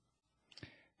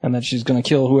 And that she's going to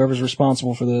kill whoever's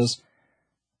responsible for this.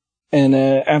 And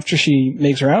after she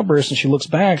makes her outburst and she looks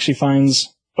back, she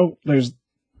finds, the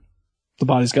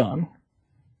body's gone.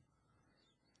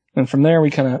 And from there,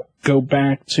 we kind of go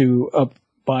back to up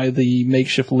by the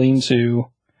makeshift lean-to,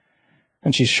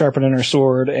 and she's sharpening her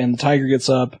sword, and the tiger gets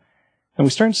up, and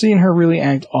we start seeing her really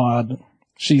act odd.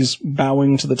 She's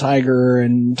bowing to the tiger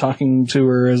and talking to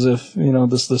her as if,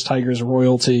 this tiger's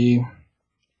royalty,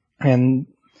 and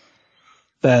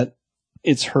that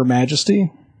it's Her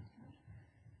Majesty.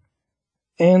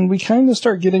 And we kind of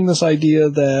start getting this idea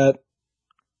that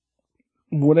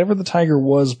whatever the tiger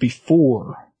was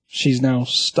before, she's now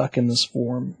stuck in this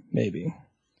form, maybe.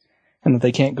 And that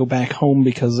they can't go back home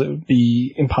because it would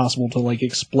be impossible to,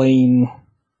 explain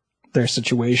their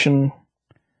situation.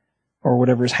 Or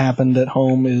whatever's happened at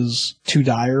home is too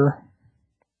dire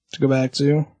to go back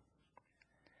to.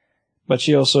 But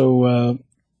she also,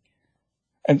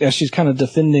 as she's kind of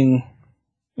defending,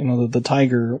 the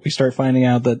tiger, we start finding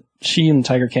out that she and the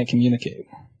tiger can't communicate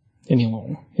any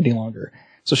longer.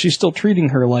 So she's still treating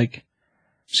her like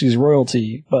she's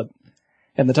royalty,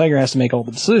 and the tiger has to make all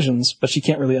the decisions, but she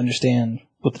can't really understand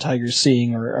what the tiger's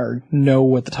seeing or know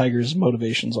what the tiger's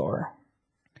motivations are.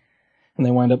 And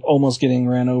they wind up almost getting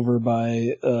ran over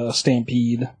by a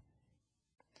stampede.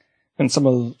 And some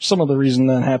of the reason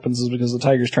that happens is because the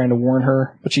tiger's trying to warn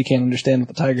her, but she can't understand what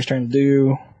the tiger's trying to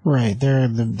do. Right,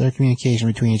 their communication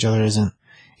between each other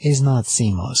is not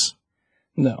seamless.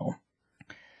 No.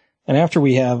 And after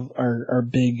we have our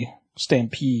big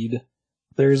stampede,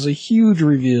 there's a huge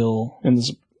reveal in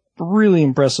this really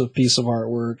impressive piece of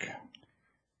artwork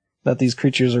that these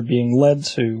creatures are being led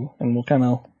to, and we'll kind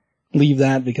of leave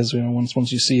that because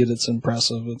once you see it, it's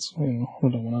impressive. It's we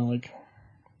don't want to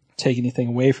take anything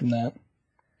away from that.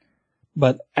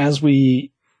 But as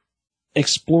we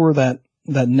explore that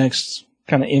next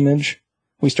kind of image,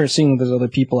 we start seeing that there's other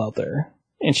people out there,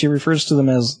 and she refers to them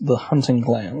as the Hunting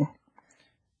Clan.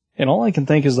 And all I can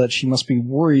think is that she must be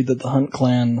worried that the Hunt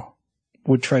Clan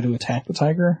would try to attack the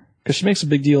tiger, because she makes a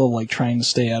big deal of trying to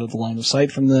stay out of the line of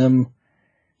sight from them,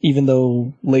 even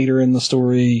though later in the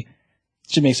story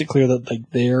she makes it clear that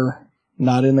they're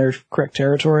not in their correct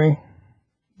territory.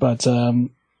 But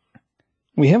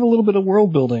we have a little bit of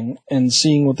world building and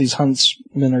seeing what these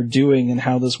huntsmen are doing and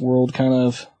how this world kind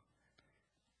of...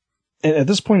 At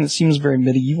this point, it seems very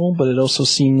medieval, but it also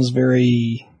seems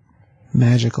very...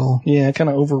 magical. Yeah, kind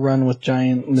of overrun with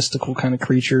giant mystical kind of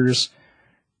creatures.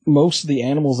 Most of the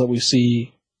animals that we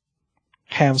see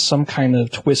have some kind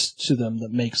of twist to them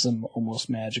that makes them almost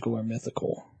magical or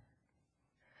mythical.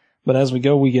 But as we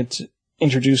go, we get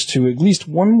introduced to at least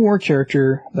one more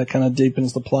character that kind of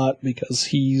deepens the plot because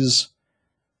he's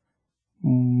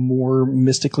more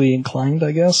mystically inclined,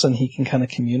 I guess, and he can kind of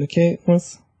communicate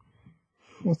with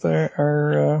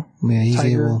our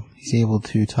tiger. He's able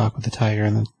to talk with the tiger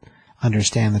and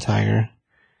understand the tiger.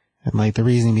 And like the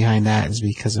reasoning behind that is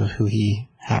because of who he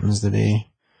happens to be.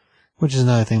 Which is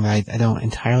another thing that I don't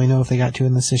entirely know if they got to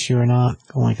in this issue or not,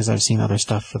 only because I've seen other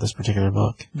stuff for this particular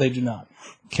book. They do not.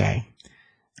 Okay.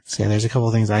 So yeah, there's a couple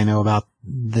of things I know about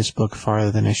this book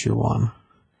farther than issue 1.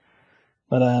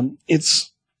 But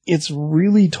it's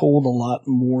really told a lot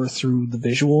more through the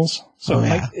visuals. So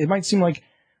it might seem like,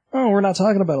 oh, we're not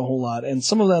talking about a whole lot. And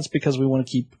some of that's because we want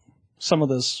to keep some of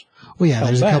this. Well, yeah,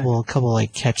 there's a couple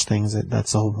like catch things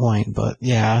that's the whole point, but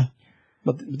yeah.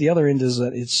 But the other end is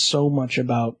that it's so much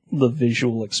about the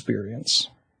visual experience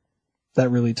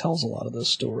that really tells a lot of this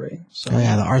story. So, oh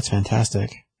yeah, the art's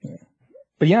fantastic. Yeah.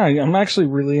 But yeah, I'm actually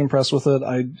really impressed with it.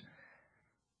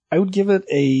 I would give it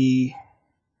a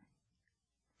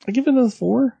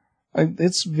 4.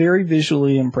 It's very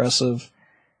visually impressive.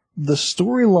 The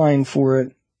storyline for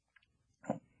it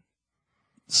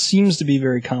seems to be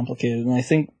very complicated, and I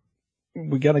think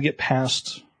we got to get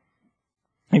past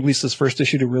at least this first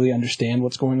issue to really understand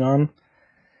what's going on.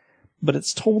 But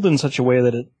it's told in such a way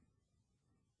that it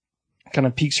kind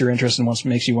of piques your interest and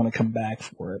makes you want to come back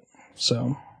for it.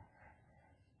 So,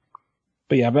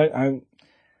 but yeah, I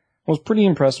was pretty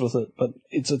impressed with it. But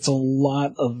it's a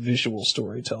lot of visual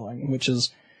storytelling, which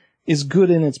is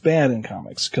good and it's bad in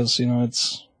comics because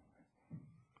it's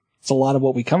a lot of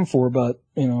what we come for, but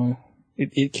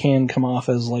it can come off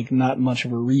as like not much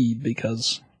of a read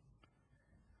because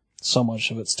so much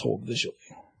of it's told visually.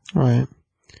 Right.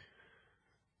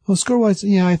 Well, score-wise,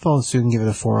 yeah, I thought Sue can give it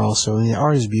a 4 also. The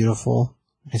art is beautiful.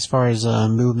 As far as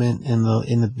movement in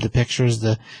the pictures,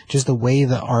 just the way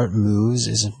the art moves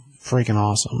is freaking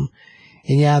awesome.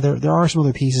 And yeah, there are some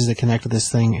other pieces that connect with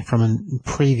this thing from a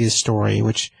previous story,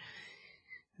 which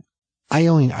I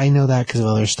know that because of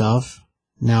other stuff.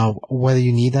 Now, whether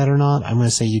you need that or not, I'm going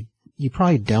to say you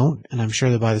probably don't, and I'm sure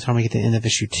that by the time we get to the end of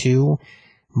issue 2,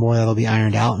 more that'll be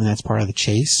ironed out, and that's part of the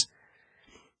chase.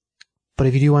 But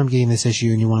if you do want to get in this issue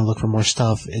and you want to look for more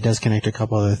stuff, it does connect to a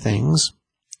couple other things.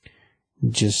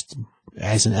 Just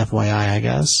as an FYI, I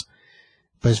guess.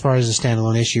 But as far as a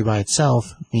standalone issue by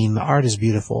itself, I mean, the art is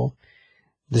beautiful.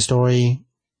 The story,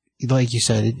 like you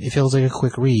said, it feels like a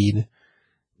quick read,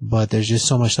 but there's just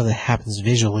so much stuff that happens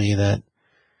visually that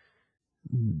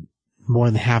more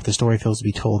than half the story feels to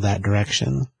be told that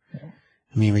direction.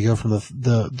 I mean, we go from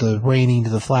the raining to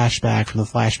the flashback, from the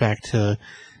flashback to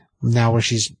now where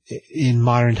she's in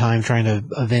modern time trying to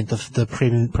prevent the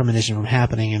premonition from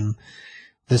happening, and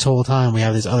this whole time we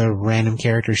have this other random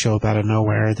character show up out of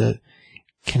nowhere that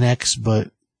connects,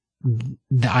 but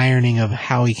the ironing of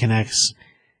how he connects,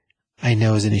 I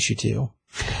know, is an issue too.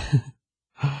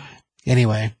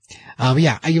 Anyway,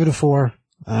 yeah, I give it a 4.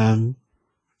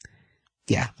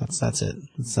 Yeah, that's it.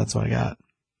 That's what I got.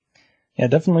 Yeah,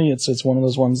 definitely. It's one of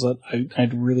those ones that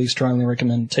I'd really strongly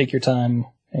recommend. Take your time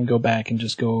and go back and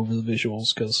just go over the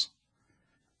visuals because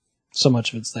so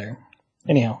much of it's there.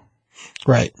 Anyhow.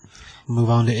 Right. Move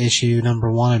on to issue number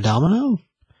 1 of Domino.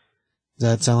 Does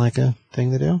that sound like a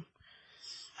thing to do?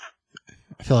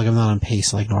 I feel like I'm not on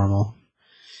pace like normal.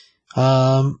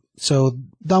 So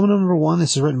Domino number 1,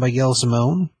 this is written by Gail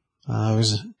Simone. It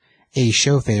was a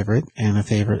show favorite and a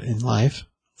favorite in life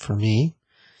for me.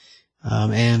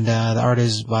 And the art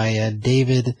is by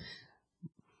David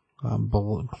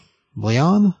Blion.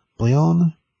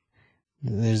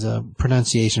 There's a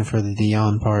pronunciation for the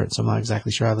Dion part, so I'm not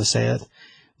exactly sure how to say it.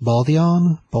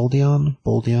 Boldion.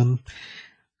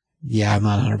 Yeah, I'm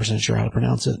not 100% sure how to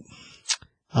pronounce it.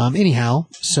 Anyhow,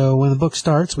 so when the book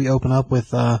starts, we open up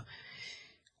with the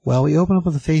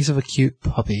face of a cute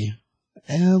puppy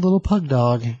and a little pug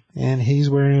dog, and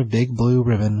he's wearing a big blue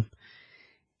ribbon.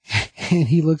 And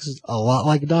he looks a lot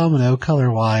like Domino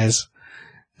color-wise.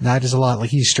 Not just a lot, like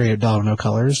he's straight up Domino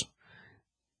colors.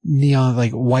 Neon,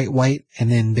 like white,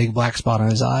 and then big black spot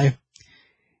on his eye.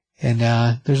 And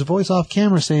there's a voice off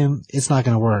camera saying, "It's not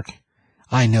going to work.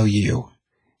 I know you.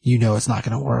 You know it's not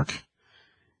going to work."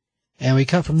 And we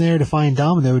cut from there to find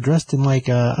Domino dressed in like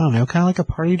I don't know, kind of like a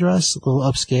party dress, a little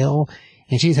upscale.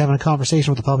 And she's having a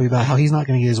conversation with the puppy about how he's not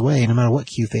going to get his way no matter what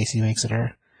cute face he makes at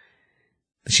her.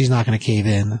 She's not going to cave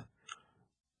in.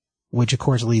 Which, of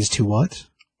course, leads to what?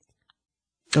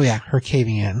 Oh, yeah, her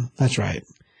caving in. That's right.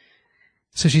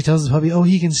 So she tells the puppy,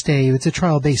 he can stay. It's a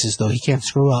trial basis, though. He can't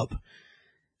screw up.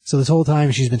 So this whole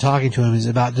time she's been talking to him is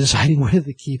about deciding whether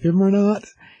to keep him or not.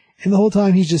 And the whole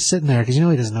time he's just sitting there because he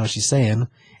doesn't know what she's saying.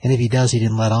 And if he does, he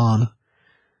didn't let on.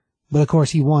 But, of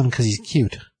course, he won because he's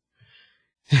cute.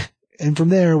 And from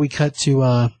there, we cut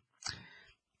to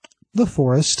the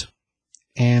forest.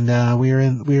 And we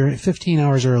were 15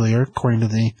 hours earlier, according to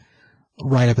the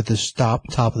write-up at the top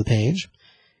of the page.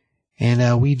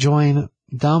 And we join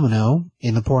Domino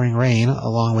in the pouring rain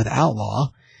along with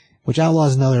Outlaw, which Outlaw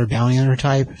is another bounty hunter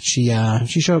type. She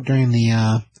showed up during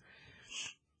the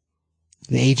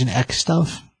Agent X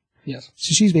stuff. Yes.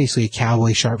 So she's basically a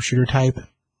cowboy sharpshooter type,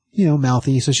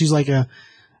 mouthy. So she's like she's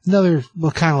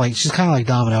kind of like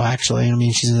Domino, actually. I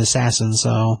mean, she's an assassin,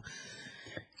 so.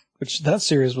 Which that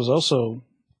series was also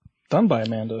done by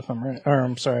Amanda, if I'm right. Or,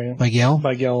 I'm sorry. By Gail?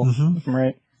 By Gail, if I'm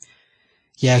right.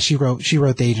 Yeah, she wrote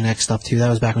the Agent X stuff too. That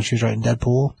was back when she was writing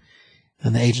Deadpool.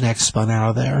 And the Agent X spun out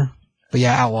of there. But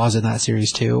yeah, Outlaw's in that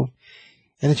series too.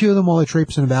 And the two of them, while they're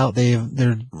traipsing about, they're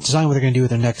deciding what they're going to do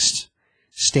with their next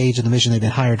stage of the mission they've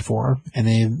been hired for. And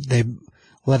they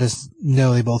let us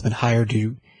know they've both been hired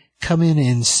to come in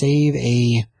and save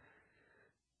a,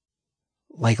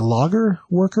 logger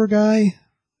worker guy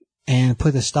and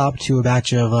put a stop to a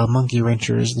batch of monkey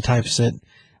wrenchers, the types that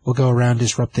will go around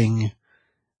disrupting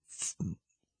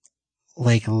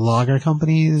logger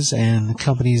companies and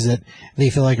companies that they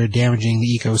feel like are damaging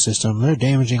the ecosystem. They're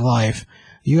damaging life.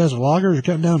 You guys are loggers, you're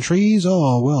cutting down trees?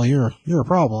 Oh, well, you're a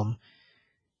problem.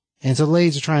 And so the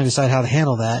ladies are trying to decide how to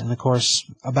handle that. And of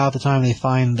course, about the time they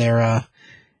find their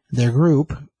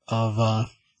group of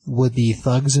would-be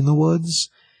thugs in the woods,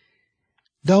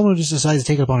 Domino just decides to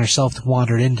take it upon herself to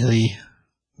wander into the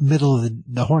middle of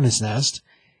the hornet's nest.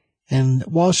 And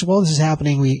while this is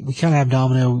happening, we kind of have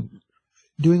Domino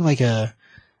doing a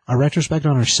retrospect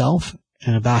on herself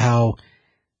and about how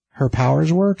her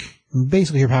powers work.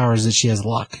 Basically, her power is that she has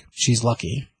luck. She's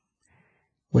lucky.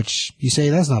 Which, you say,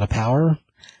 that's not a power.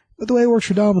 But the way it works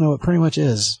for Domino, it pretty much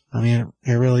is. I mean,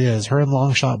 it really is. Her and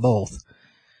Longshot both.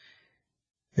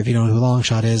 If you don't know who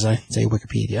Longshot is, I say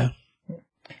Wikipedia.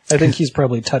 I think he's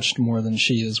probably touched more than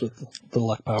she is with the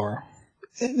luck power.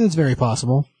 It's very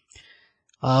possible.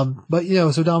 But,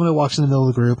 so Domino walks in the middle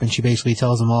of the group, and she basically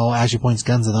tells them all, as she points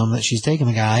guns at them, that she's taking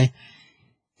the guy.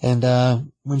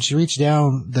 And when she reaches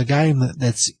down, the guy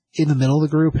that's in the middle of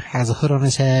the group has a hood on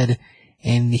his head,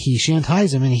 and she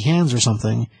unties him, and he hands her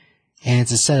something, and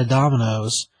it's a set of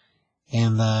dominoes,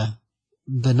 and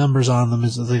the numbers on them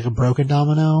is like a broken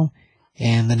domino,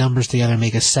 and the numbers together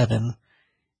make a 7.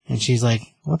 And she's like,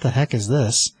 what the heck is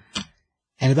this?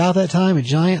 And about that time, a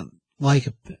giant,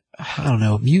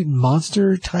 mutant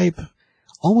monster type,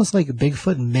 almost like a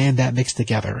Bigfoot and Man-Bat mixed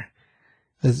together.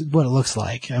 Is what it looks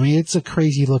like. I mean, it's a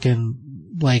crazy looking,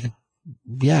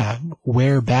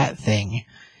 were-bat thing.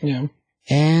 Yeah.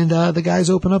 And the guys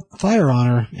open up fire on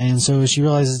her, and so she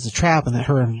realizes it's a trap and that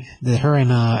her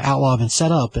and Outlaw have been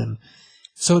set up, and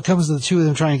so it comes to the two of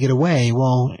them trying to get away.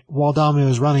 Well, while Domino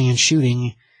is running and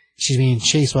shooting, she's being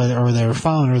chased they're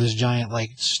following her, this giant,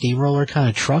 steamroller kind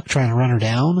of truck trying to run her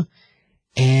down.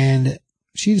 And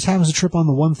she just happens to trip on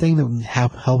the one thing that would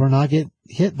help her not get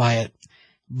hit by it.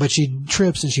 But she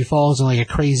trips and she falls in a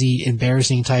crazy,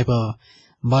 embarrassing type of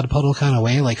mud puddle kind of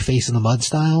way, face in the mud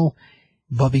style.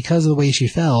 But because of the way she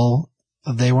fell,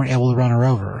 they weren't able to run her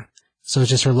over. So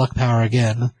it's just her luck power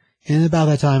again. And about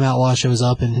that time, Outlaw shows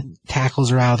up and tackles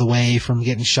her out of the way from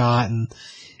getting shot and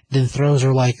then throws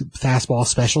her fastball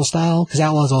special style, because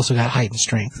Outlaw's also got height and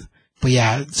strength. But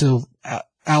yeah, so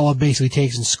Outlaw basically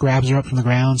takes and grabs her up from the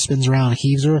ground, spins around and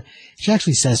heaves her. She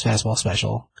actually says fastball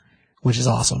special, which is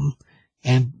awesome.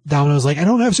 And Domino's like, I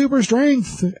don't have super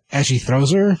strength, as she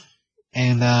throws her.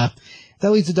 And that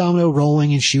leads to Domino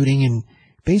rolling and shooting and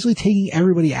basically taking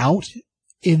everybody out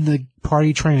in the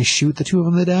party trying to shoot the two of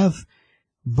them to death.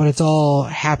 But it's all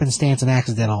happenstance and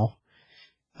accidental.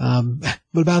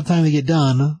 But about the time they get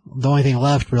done, the only thing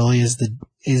left really is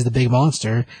the big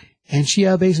monster. And she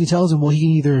basically tells him, well, he can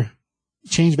either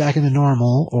change back into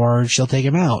normal or she'll take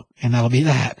him out. And that'll be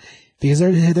that. Because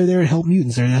they're there to help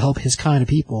mutants. They're there to help his kind of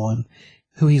people. And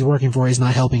who he's working for is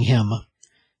not helping him.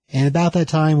 And about that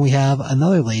time, we have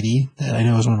another lady that I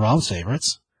know is one of Rob's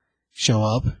favorites show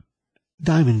up.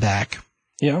 Diamondback.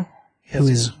 Yeah. Who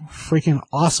is freaking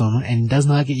awesome and does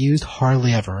not get used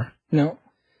hardly ever. No,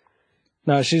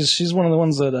 No, she's one of the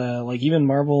ones that, like, even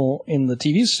Marvel in the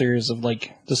TV series have,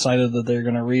 like, decided that they're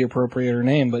going to reappropriate her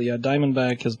name. But yeah,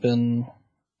 Diamondback has been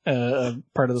a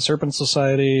part of the Serpent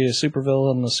Society, a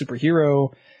supervillain, a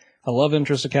superhero, a love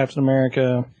interest of Captain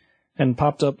America, and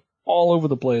popped up all over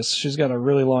the place. She's got a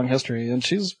really long history, and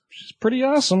she's pretty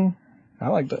awesome. I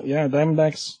like that. Yeah,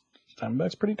 Diamondback's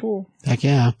pretty cool. Heck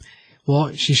yeah.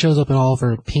 Well, she shows up in all of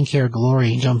her pink hair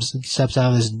glory and steps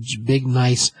out of this big,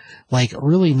 nice, like,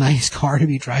 really nice car to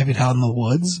be driving out in the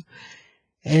woods.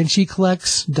 And she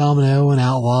collects Domino and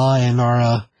Outlaw and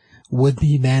our,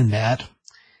 would-be Man-Bat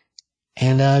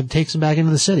and, takes them back into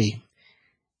the city.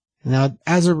 Now,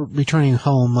 as they're returning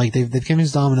home, like, they've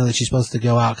convinced Domino that she's supposed to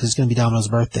go out because it's going to be Domino's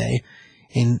birthday.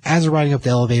 And as they're riding up the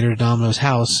elevator to Domino's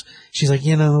house, she's like,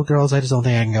 girls, I just don't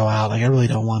think I can go out. Like, I really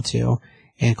don't want to.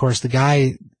 And, of course, the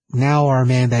guy... Now our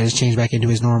Man-Bat has changed back into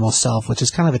his normal self, which is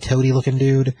kind of a toady-looking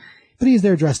dude, but he's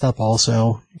there dressed up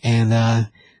also, and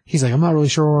he's like, I'm not really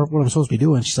sure what I'm supposed to be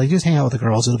doing. She's like, just hang out with the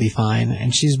girls, it'll be fine,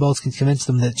 and she's both convinced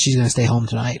them that she's going to stay home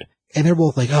tonight. And they're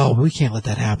both like, oh, we can't let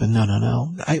that happen,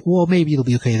 no. Well, maybe it'll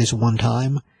be okay this one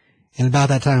time. And about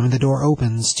that time, the door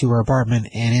opens to her apartment,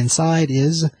 and inside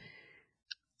is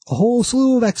a whole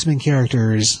slew of X-Men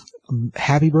characters,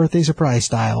 happy birthday surprise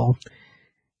style.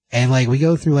 And, like, we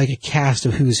go through, like, a cast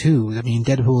of who's who. I mean,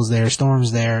 Deadpool's there,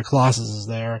 Storm's there, Colossus is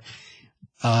there,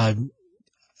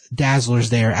 Dazzler's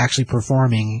there, actually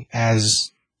performing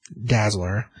as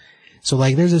Dazzler. So,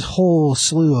 like, there's this whole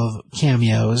slew of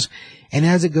cameos. And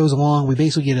as it goes along, we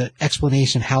basically get an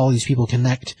explanation of how all these people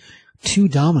connect to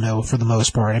Domino for the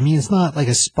most part. I mean, it's not like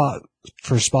a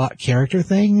spot-for-spot character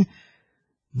thing,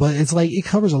 but it's like, it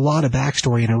covers a lot of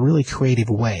backstory in a really creative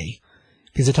way.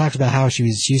 Because it talks about how she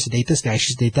used to date this guy, she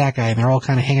used to date that guy, and they're all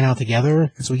kind of hanging out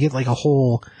together. And so we get like a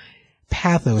whole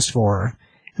pathos for her.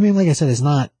 I mean, like I said, it's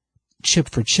not chip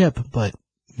for chip, but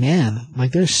man,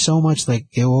 like there's so much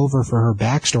that go over for her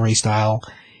backstory style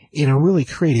in a really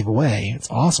creative way.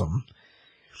 It's awesome.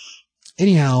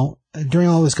 Anyhow, during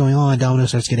all this going on, Domino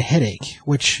starts to get a headache,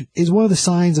 which is one of the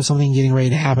signs of something getting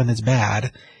ready to happen that's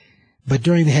bad. But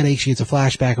during the headache, she gets a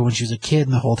flashback of when she was a kid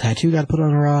and the whole tattoo got put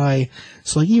on her eye.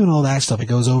 So, like, even all that stuff, it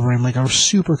goes over in, like, a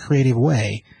super creative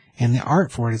way. And the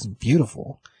art for it is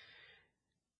beautiful.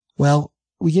 Well,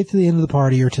 we get to the end of the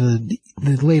party, or to the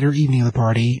later evening of the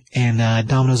party, and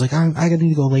Domino's like, I need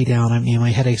to go lay down. I mean, my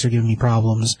headaches are giving me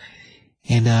problems.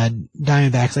 And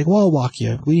Diamondback's like, well, I'll walk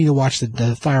you. We need to watch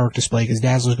the firework display because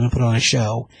Dazzler's going to put on a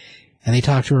show. And they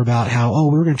talk to her about how,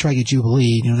 we were going to try to get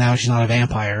Jubilee. Now she's not a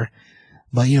vampire.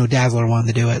 But, Dazzler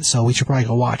wanted to do it, so we should probably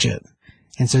go watch it.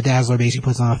 And so Dazzler basically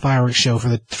puts on a fireworks show for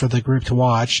the group to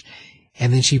watch,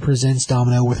 and then she presents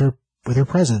Domino with her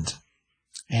present.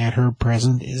 And her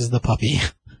present is the puppy.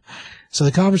 So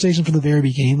the conversation from the very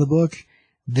beginning of the book,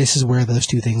 this is where those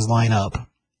two things line up.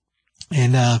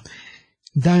 And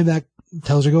Diamondback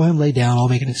tells her, go ahead and lay down, I'll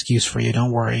make an excuse for you,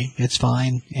 don't worry, it's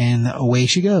fine. And away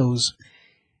she goes.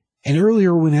 And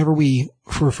earlier, whenever we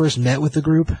were first met with the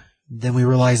group, then we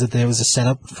realized that there was a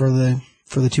setup for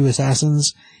the two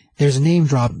assassins. There's a name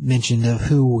drop mentioned of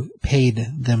who paid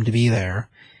them to be there.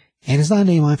 And it's not a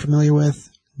name I'm familiar with,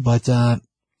 but, and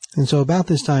so about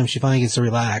this time she finally gets to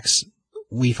relax.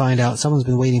 We find out someone's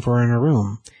been waiting for her in her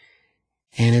room.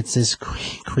 And it's this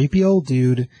creepy old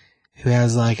dude who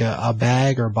has like a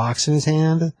bag or box in his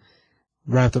hand,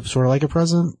 wrapped up sort of like a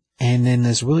present, and then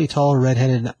this really tall,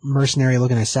 redheaded,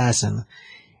 mercenary-looking assassin.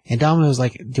 And Domino's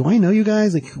like, do I know you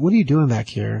guys? Like, what are you doing back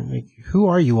here? Like, who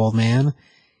are you, old man?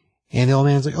 And the old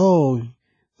man's like, oh,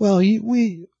 well,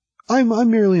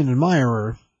 I'm merely an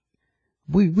admirer.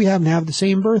 We happen to have the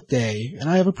same birthday, and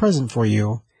I have a present for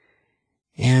you.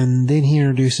 And then he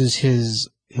introduces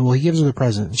he gives her the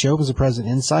present. She opens the present.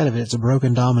 Inside of it, it's a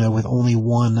broken domino with only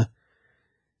one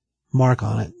mark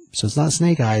on it. So it's not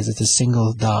snake eyes, it's a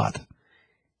single dot.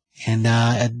 And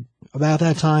at about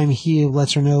that time, he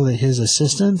lets her know that his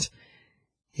assistant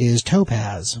is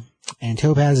Topaz. And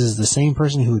Topaz is the same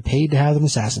person who had paid to have them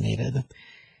assassinated.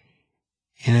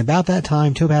 And about that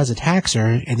time, Topaz attacks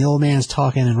her, and the old man's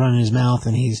talking and running his mouth,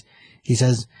 and he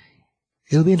says,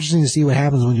 it'll be interesting to see what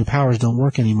happens when your powers don't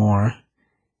work anymore,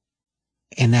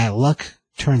 and that luck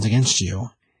turns against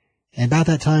you. And about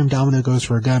that time, Domino goes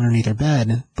for a gun underneath her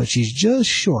bed, but she's just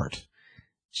short.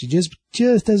 She just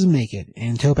doesn't make it,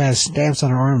 and Topaz stamps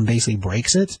on her arm and basically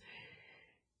breaks it,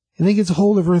 and then gets a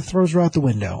hold of her and throws her out the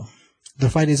window. The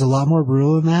fight is a lot more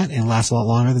brutal than that, and lasts a lot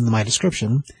longer than my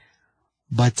description.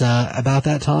 But about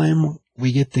that time,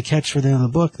 we get the catch for the end of the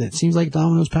book that seems like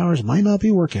Domino's powers might not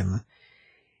be working.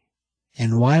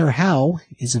 And why or how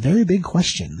is a very big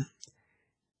question.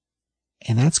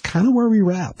 And that's kind of where we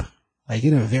wrap. Like,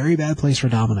 in a very bad place for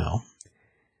Domino.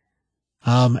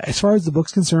 As far as the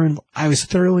book's concerned, I was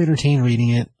thoroughly entertained reading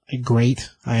it. Great.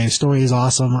 The story is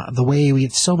awesome. The way we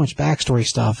get so much backstory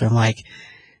stuff and like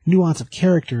nuance of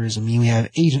characters. I mean, we have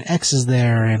Agent X is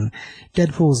there and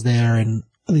Deadpool's there, and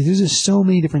I mean, there's just so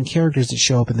many different characters that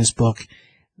show up in this book.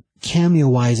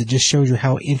 Cameo-wise, it just shows you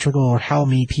how integral or how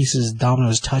many pieces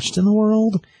Domino's touched in the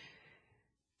world.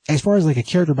 As far as like a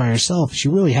character by herself, she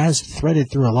really has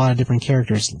threaded through a lot of different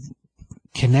characters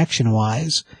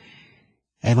connection-wise.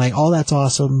 And like, all that's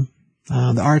awesome.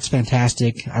 The art's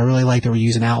fantastic. I really like that we're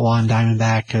using Outlaw and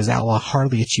Diamondback, because Outlaw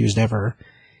hardly gets used ever.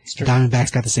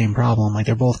 Diamondback's got the same problem. Like,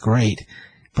 they're both great,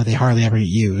 but they hardly ever get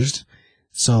used.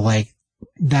 So like,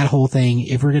 that whole thing,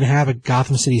 if we're gonna have a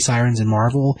Gotham City Sirens in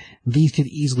Marvel, these could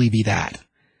easily be that.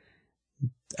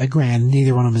 Granted,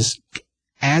 neither one of them is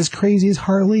as crazy as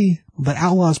Harley, but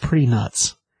Outlaw's pretty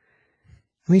nuts.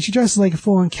 I mean, she dresses like a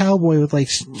full-on cowboy with like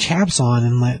chaps on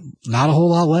and like not a whole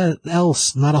lot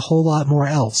else, not a whole lot more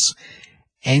else.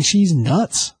 And she's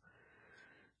nuts.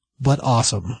 But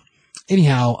awesome.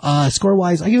 Anyhow,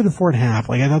 score-wise, I give it a 4.5.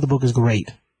 Like, I thought the book was great.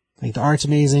 Like, the art's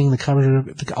amazing, the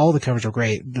covers all the covers are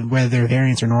great, whether they're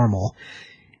variants or normal.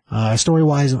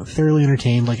 Story-wise, I'm thoroughly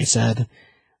entertained, like I said.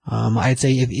 I'd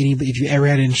say if you ever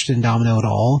had interest in Domino at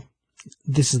all,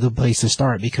 this is the place to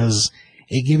start, because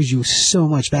it gives you so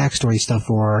much backstory stuff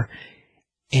for her,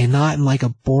 and not in like a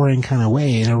boring kind of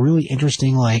way, in a really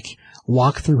interesting, like,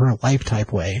 walk through her life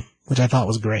type way, which I thought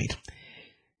was great.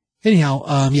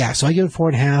 Anyhow, yeah, so I give it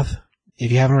 4.5.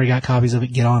 If you haven't already got copies of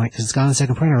it, get on it, because it's gone in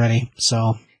second print already.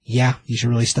 So, yeah, you should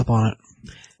really step on it.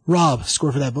 Rob,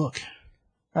 score for that book.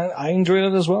 I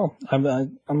enjoyed it as well.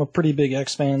 I'm a pretty big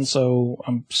X fan, so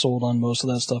I'm sold on most of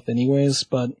that stuff anyways,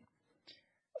 but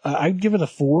I'd give it a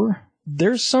 4.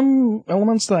 There's some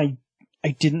elements that I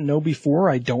didn't know before.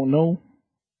 I don't know.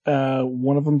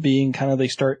 One of them being kind of they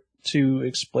start to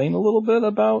explain a little bit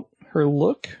about her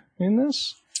look in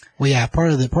this. Well, yeah,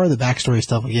 part of the backstory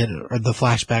stuff we get, or the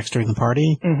flashbacks during the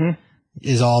party,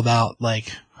 is all about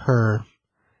like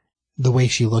the way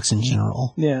she looks in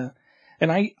general. Yeah,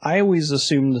 and I always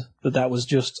assumed that was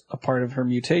just a part of her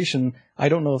mutation. I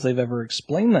don't know if they've ever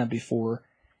explained that before,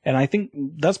 and I think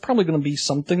that's probably going to be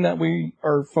something that we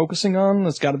are focusing on.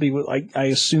 It's got to be with, I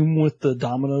assume, with the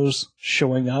Dominoes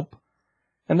showing up,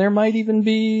 and there might even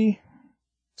be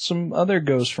some other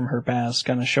ghosts from her past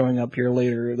kind of showing up here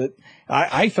later. That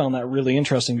I found that really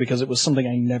interesting, because it was something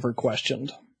I never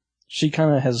questioned. She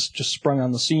kind of has just sprung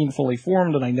on the scene fully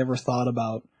formed, and I never thought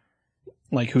about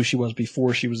like who she was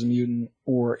before she was a mutant,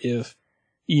 or if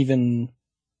even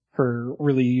her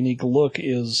really unique look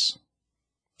is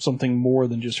something more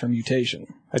than just her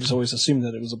mutation. I just always assumed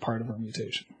that it was a part of her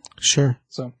mutation. Sure.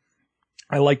 So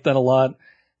I liked that a lot.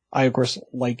 I, of course,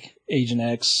 like Agent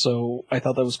X, so I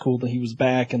thought that was cool that he was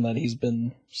back and that he's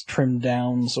been trimmed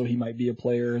down so he might be a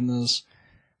player in this.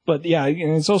 But yeah,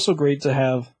 and it's also great to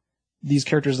have these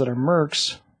characters that are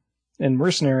mercs and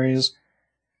mercenaries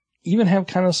even have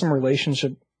kind of some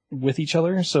relationship with each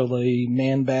other. So the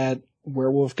Man-Bat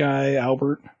werewolf guy,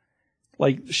 Albert,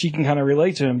 like, she can kind of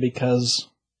relate to him because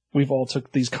we've all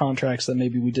took these contracts that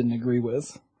maybe we didn't agree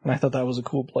with. And I thought that was a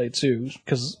cool play too,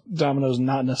 because Domino's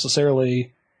not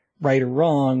necessarily right or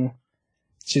wrong.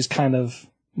 She's kind of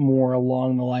more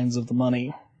along the lines of the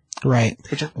money. Right.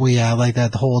 Well, yeah, I like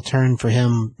that the whole turn for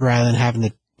him, rather than having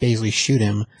to basically shoot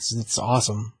him. It's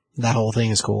awesome. That whole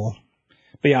thing is cool.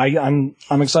 But yeah,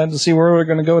 I'm excited to see where we're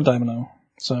going to go with Domino.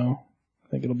 So I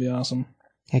think it'll be awesome.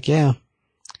 Heck yeah.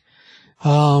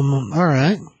 All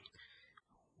right.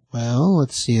 Well,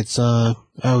 let's see. It's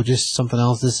just something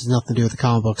else. This has nothing to do with the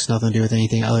comic books, nothing to do with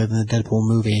anything other than the Deadpool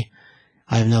movie.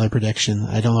 I have another prediction.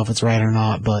 I don't know if it's right or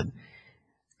not, but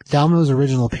Domino's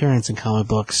original appearance in comic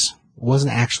books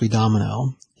wasn't actually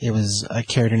Domino. It was a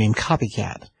character named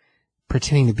Copycat,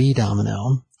 pretending to be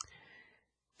Domino,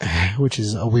 which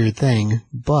is a weird thing.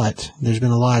 But there's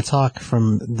been a lot of talk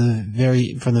from the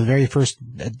very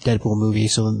first Deadpool movie.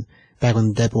 So back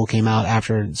when Deadpool came out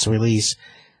after its release,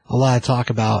 a lot of talk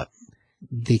about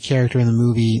the character in the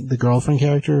movie, the girlfriend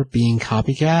character, being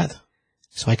Copycat.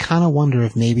 So I kind of wonder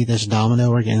if maybe this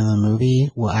Domino we're getting in the movie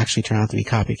will actually turn out to be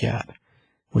Copycat,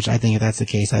 which I think if that's the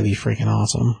case, that'd be freaking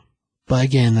awesome. But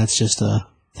again, that's just a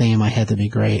thing in my head that'd be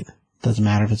great. Doesn't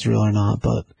matter if it's real or not,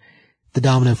 but the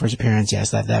Domino first appearance,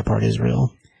 yes, that part is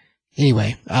real.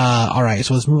 Anyway, alright,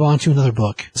 so let's move on to another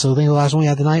book. So I think the last one we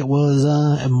had tonight was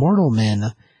Immortal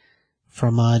Men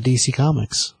from DC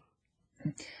Comics.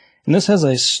 And this has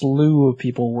a slew of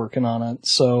people working on it,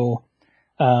 so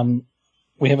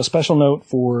we have a special note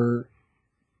for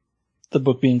the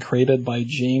book being created by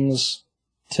James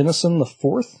Tynion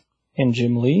IV and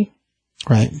Jim Lee.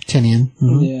 Right, Tynion.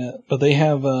 Mm-hmm. Yeah, but they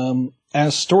have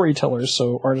as storytellers,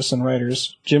 so artists and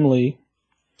writers, Jim Lee,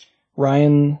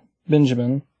 Ryan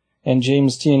Benjamin, and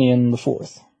James Tynion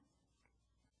IV.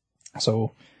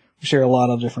 So we share a lot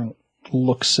of different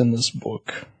looks in this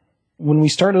book. When we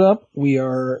started up, we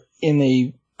are in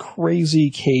a crazy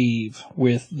cave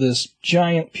with this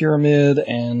giant pyramid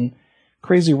and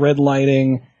crazy red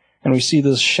lighting, and we see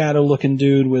this shadow-looking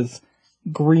dude with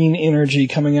green energy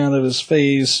coming out of his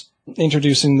face,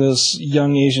 introducing this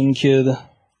young Asian kid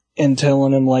and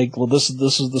telling him, like, well, this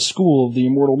is the school of the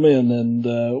immortal men,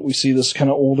 and we see this kind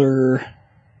of older...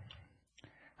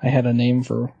 I had a name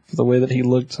for the way that he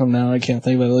looked, and now I can't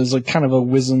think of it. He's like kind of a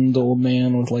wizened old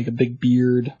man with like a big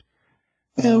beard.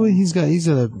 Yeah, well, he's got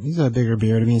a bigger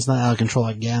beard. I mean, it's not out of control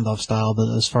like Gandalf style,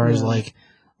 but as far as like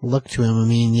look to him, I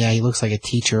mean, yeah, he looks like a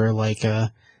teacher. Like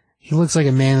he looks like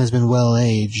a man that's been well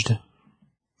aged.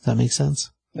 Does that make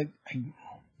sense? Like,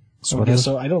 Sort of.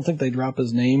 So I don't think they drop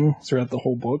his name throughout the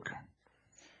whole book.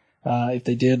 If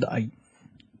they did, I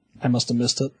must have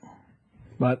missed it.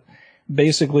 But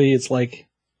basically, it's like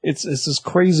it's this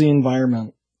crazy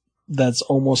environment that's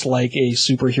almost like a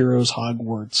superhero's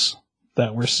Hogwarts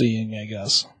that we're seeing, I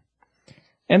guess.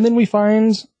 And then we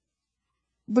find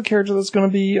the character that's going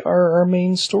to be our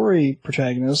main story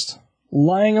protagonist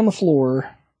lying on the floor,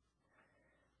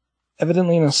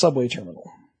 evidently in a subway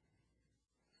terminal.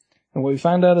 And what we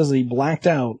find out is that he blacked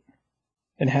out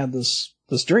and had this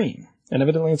dream. And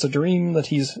evidently it's a dream that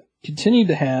he's continued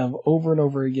to have over and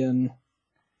over again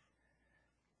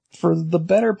for the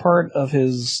better part of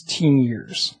his teen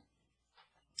years.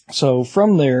 So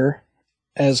from there,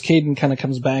 as Caden kind of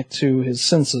comes back to his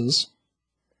senses,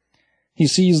 he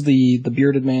sees the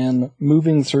bearded man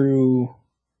moving through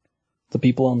the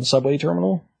people on the subway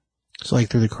terminal. So like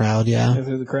through the crowd, yeah.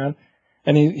 Through the crowd.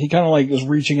 And he kind of like is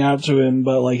reaching out to him,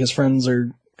 but like his friends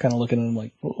are kind of looking at him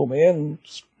like, oh man,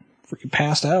 he's freaking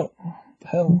passed out. What the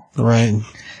hell? Right.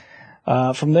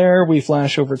 From there, we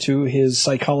flash over to his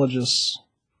psychologist's,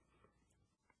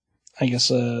 I guess,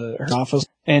 her office.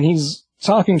 And he's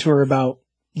talking to her about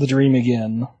the dream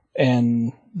again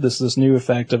and this new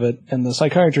effect of it. And the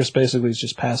psychiatrist basically is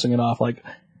just passing it off like,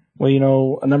 well, you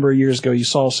know, a number of years ago you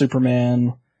saw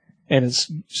Superman and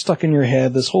it's stuck in your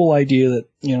head, this whole idea that,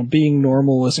 you know, being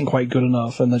normal isn't quite good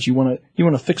enough and that you want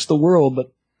to fix the world,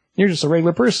 but you're just a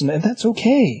regular person and that's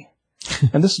okay.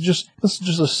 And this is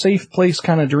just a safe place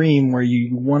kind of dream where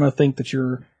you want to think that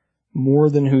you're more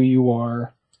than who you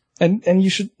are. And you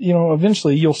should, you know,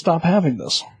 eventually you'll stop having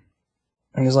this.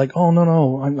 And he's like, oh,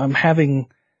 no, I'm having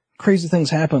crazy things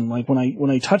happen. Like when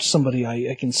I touch somebody,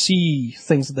 I can see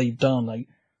things that they've done.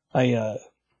 I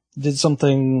did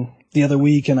something the other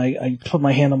week and I put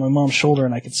my hand on my mom's shoulder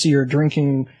and I could see her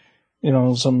drinking, you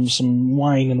know, some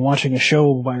wine and watching a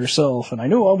show by herself. And I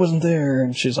knew I wasn't there.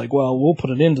 And she's like, well, we'll put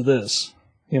an end to this,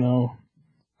 you know.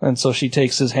 And so she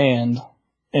takes his hand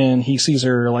and he sees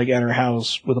her like at her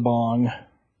house with a bong.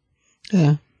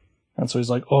 Yeah. And so he's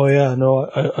like, oh yeah, no,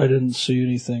 I didn't see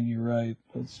anything, you're right.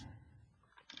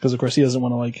 Because of course he doesn't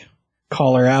want to like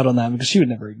call her out on that because she would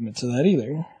never admit to that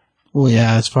either. Well,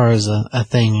 yeah, as far as a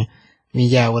thing, I mean,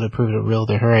 yeah, it would have proved it real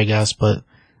to her, I guess, but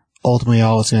ultimately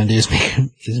all it's going to do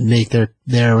is make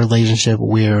their relationship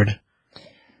weird.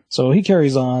 So he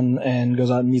carries on and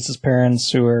goes out and meets his parents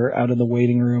who are out in the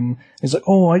waiting room. He's like,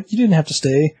 oh, you didn't have to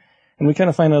stay. And we kind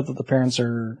of find out that the parents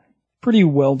are pretty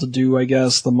well-to-do, I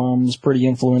guess. The mom's pretty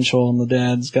influential, and the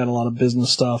dad's got a lot of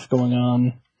business stuff going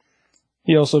on.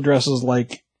 He also dresses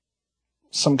like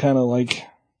some kind of, like,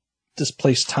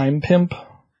 displaced time pimp.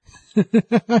 Which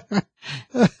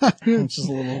is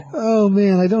a little... Oh,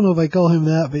 man, I don't know if I call him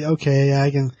that, but okay, yeah, I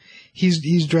can...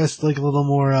 He's dressed like a little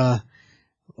more,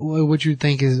 what you'd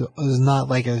think is not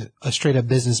like a straight-up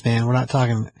businessman. We're not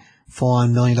talking full-on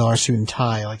 $1 million suit and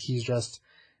tie. Like, he's dressed,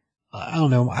 I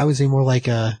don't know, I would say more like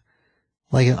a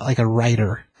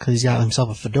writer, because he's got himself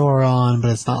a fedora on,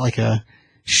 but it's not like a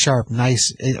sharp,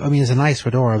 nice, I mean, it's a nice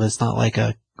fedora, but it's not like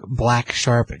a black,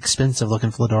 sharp, expensive looking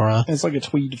fedora. It's like a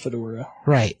tweed fedora.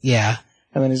 Right, yeah.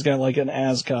 And then he's got like an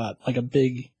ascot, like a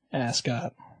big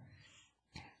ascot.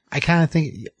 I kind of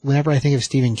think, whenever I think of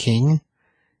Stephen King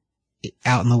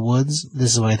out in the woods,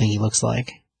 this is what I think he looks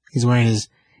like. He's wearing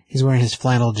his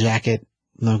flannel jacket.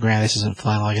 No, granted, this isn't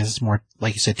flannel, I guess it's more,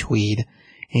 like you said, tweed. And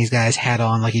he's got his hat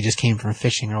on like he just came from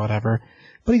fishing or whatever.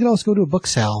 But he could also go to a book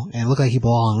sale and look like he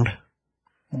belonged.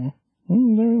 There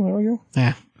we go.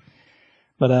 Yeah.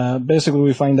 But basically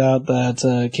we find out that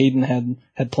Caden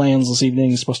had plans this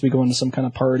evening. He's supposed to be going to some kind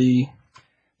of party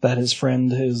that his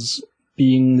friend is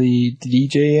being the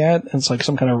DJ at. It's like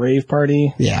some kind of rave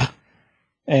party. Yeah.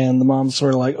 And the mom's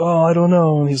sort of like, oh, I don't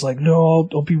know. And he's like, no,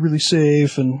 I'll be really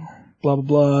safe. And blah, blah,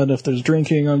 blah. And if there's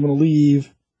drinking, I'm going to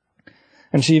leave.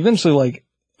 And she eventually, like,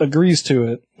 agrees to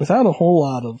it without a whole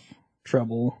lot of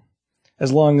trouble,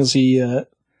 as long as he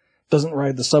doesn't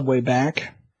ride the subway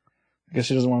back. I guess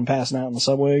she doesn't want him passing out in the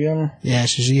subway again. Yeah,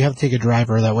 you have to take a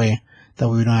driver that way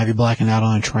we don't have you blacking out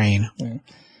on a train. Yeah.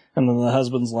 And then the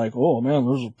husband's like, "Oh man,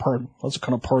 that's the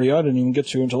kind of party I didn't even get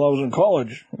to until I was in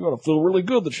college. You gotta feel really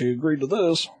good that she agreed to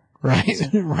this." Right,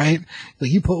 right.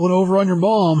 Like, you put one over on your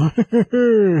mom.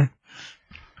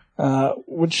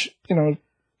 Which,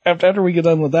 after we get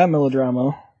done with that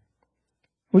melodrama,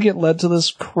 we get led to this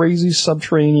crazy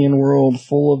subterranean world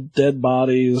full of dead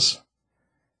bodies,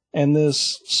 and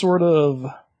this sort of,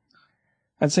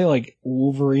 I'd say, like,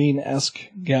 Wolverine-esque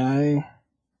guy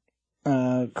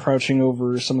crouching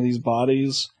over some of these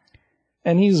bodies,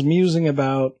 and he's musing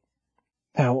about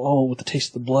how, with the taste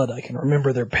of the blood, I can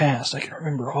remember their past, I can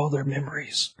remember all their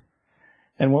memories.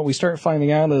 And what we start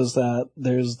finding out is that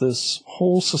there's this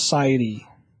whole society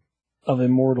of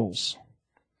immortals,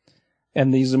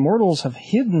 and these immortals have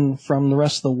hidden from the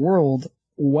rest of the world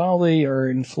while they are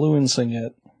influencing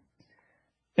it,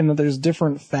 and that there's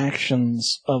different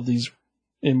factions of these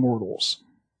immortals,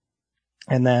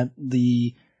 and that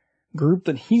the group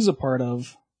that he's a part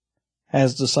of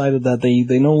has decided that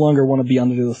they no longer want to be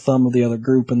under the thumb of the other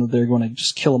group, and that they're going to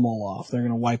just kill them all off. They're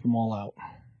going to wipe them all out.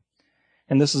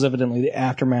 And this is evidently the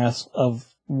aftermath of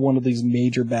one of these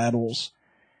major battles.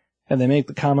 And they make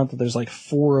the comment that there's like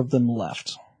 4 of them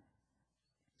left.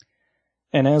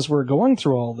 And as we're going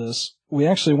through all this, we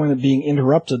actually wind up being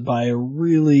interrupted by a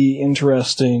really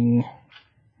interesting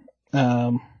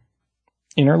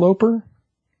interloper,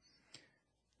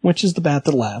 which is the bat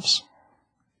that laughs.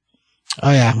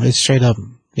 Oh yeah, it's straight up,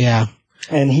 yeah.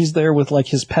 And he's there with like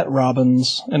his pet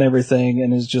robins and everything,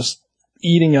 and is just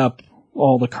eating up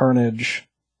all the carnage.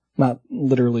 Not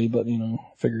literally, but,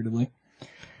 figuratively.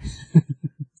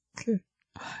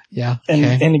 Yeah.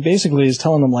 And he basically is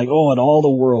telling them, like, in all the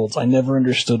worlds, I never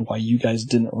understood why you guys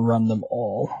didn't run them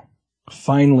all.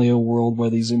 Finally a world where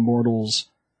these immortals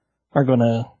are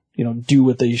gonna, do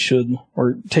what they should,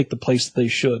 or take the place that they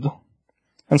should.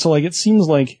 And so, like, it seems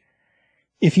like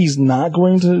if he's not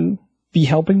going to be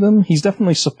helping them, he's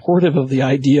definitely supportive of the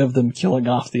idea of them killing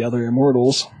off the other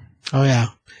immortals. Oh yeah.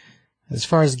 As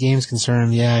far as the game's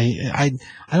concerned, yeah, I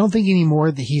don't think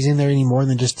anymore that he's in there any more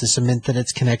than just to cement that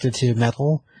it's connected to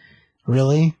metal,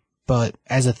 really. But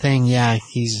as a thing, yeah,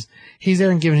 he's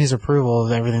there and giving his approval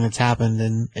of everything that's happened,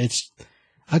 and it's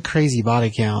a crazy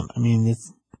body count. I mean,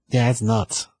 it's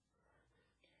nuts.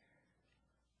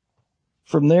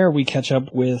 From there, we catch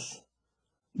up with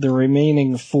the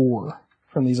remaining 4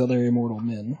 from these other immortal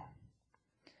men.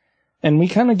 And we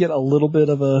kind of get a little bit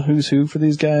of a who's who for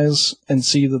these guys, and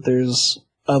see that there's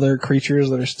other creatures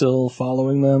that are still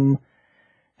following them,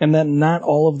 and that not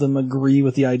all of them agree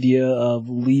with the idea of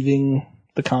leaving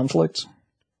the conflict.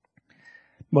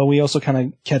 But we also kind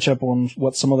of catch up on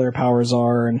what some of their powers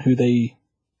are and who they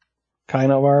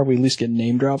kind of are. We at least get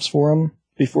name drops for them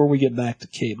before we get back to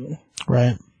Caden.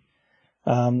 Right.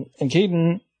 And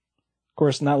Caden, of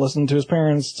course, not listening to his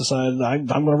parents, decided, I'm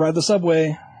going to ride the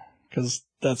subway, because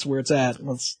that's where it's at.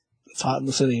 It's hot in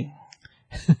the city.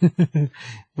 Well,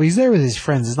 he's there with his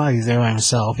friends. It's not like he's there by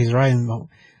himself. He's riding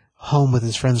home with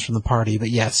his friends from the party. But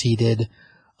yes, he did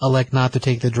elect not to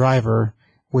take the driver,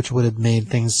 which would have made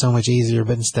things so much easier,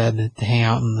 but instead to hang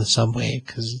out in the subway,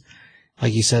 because,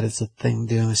 like you said, it's a thing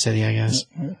to do in the city, I guess.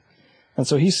 Mm-hmm. And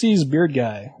so he sees Beard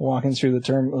Guy walking through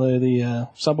the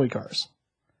subway cars.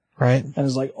 Right. And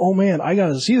is like, oh man, I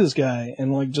gotta see this guy,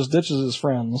 and like just ditches his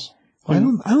friends. I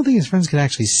don't think his friends could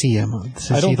actually see him.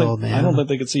 I don't think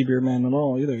they could see Beardman at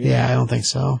all either. Yeah, I don't think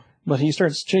so. But he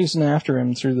starts chasing after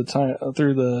him through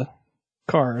the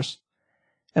cars,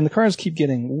 and the cars keep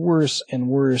getting worse and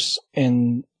worse,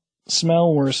 and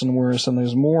smell worse and worse, and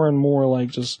there's more and more like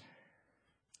just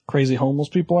crazy homeless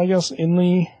people, I guess, in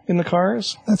the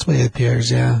cars. That's the way it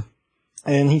appears, yeah.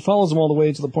 And he follows them all the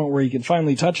way to the point where he can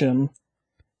finally touch him.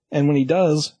 And when he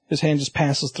does, his hand just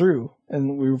passes through,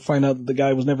 and we find out that the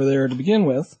guy was never there to begin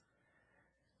with.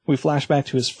 We flash back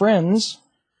to his friends,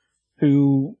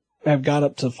 who have got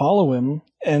up to follow him,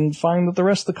 and find that the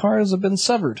rest of the cars have been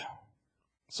severed.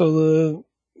 So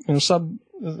the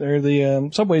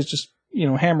subway's just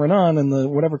hammering on, and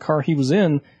whatever car he was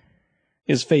in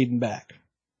is fading back.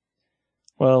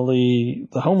 Well, the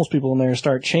homeless people in there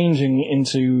start changing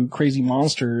into crazy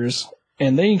monsters,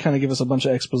 and they kind of give us a bunch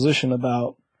of exposition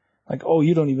about, like, oh,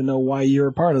 you don't even know why you're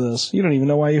a part of this. You don't even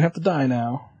know why you have to die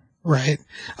now. Right.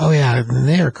 Oh, yeah,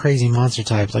 they are crazy monster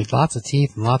types, like lots of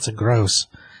teeth and lots of gross.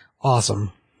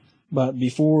 Awesome. But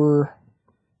before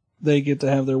they get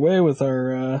to have their way with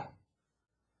our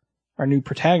our new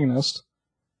protagonist,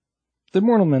 the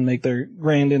Immortal Men make their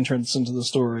grand entrance into the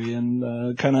story, and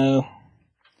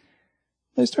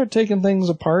they start taking things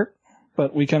apart,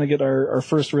 but we kind of get our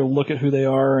first real look at who they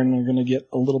are, and we're going to get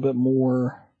a little bit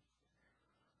more,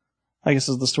 I guess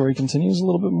as the story continues, a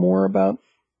little bit more about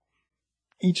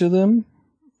each of them.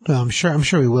 Well, I'm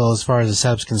sure we will as far as the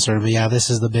setup's concerned, but yeah,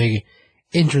 this is the big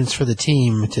entrance for the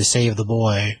team to save the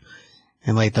boy.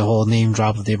 And like the whole name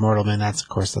drop of the Immortal Men, that's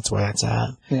where that's at.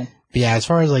 Yeah. But yeah, as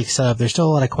far as like setup, there's still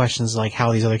a lot of questions like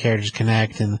how these other characters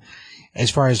connect, and as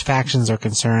far as factions are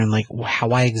concerned, like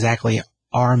why exactly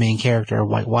our main character,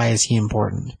 why is he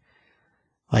important?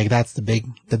 Like that's the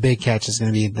big catch is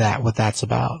going to be what that's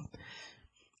about.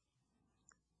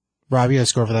 Rob, you got a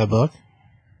score for that book?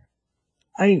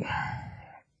 I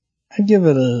give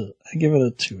it a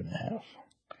 2.5.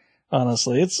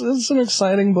 Honestly, it's an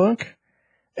exciting book.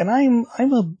 And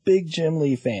I'm a big Jim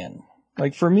Lee fan.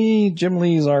 Like, for me, Jim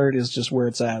Lee's art is just where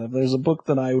it's at. If there's a book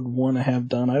that I would want to have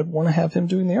done, I would want to have him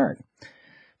doing the art.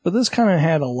 But this kind of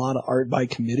had a lot of art by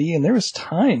committee, and there was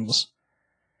times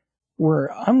where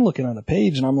I'm looking at a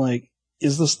page and I'm like,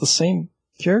 is this the same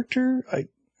character?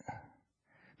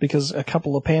 Because a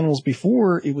couple of panels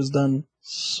before, it was done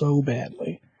so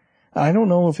badly. I don't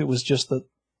know if it was just that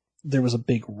there was a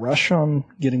big rush on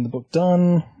getting the book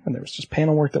done, and there was just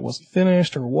panel work that wasn't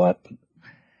finished, or what. But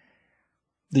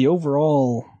the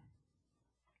overall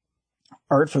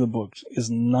art for the book is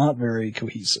not very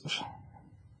cohesive,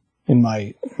 in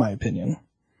my opinion.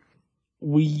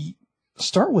 We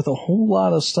start with a whole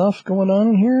lot of stuff going on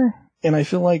in here, and I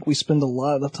feel like we spend a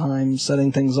lot of time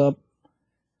setting things up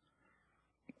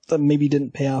that maybe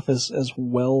didn't pay off as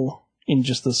well in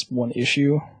just this one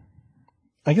issue.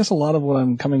 I guess a lot of what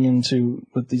I'm coming into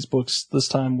with these books this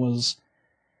time was,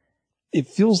 it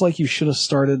feels like you should have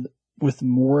started with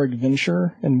more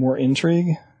adventure and more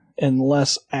intrigue and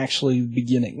less actually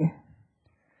beginning.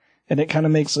 And it kind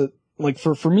of makes it, like,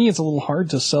 for me, it's a little hard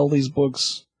to sell these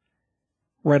books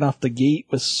right off the gate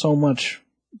with so much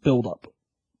build-up.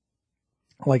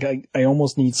 Like, I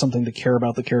almost need something to care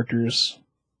about the characters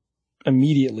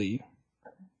immediately,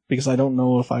 because I don't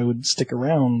know if I would stick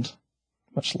around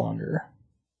much longer.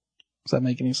 Does that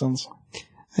make any sense?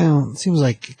 Well, it seems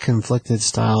like a conflicted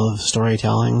style of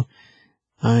storytelling.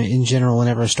 In general,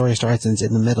 whenever a story starts and it's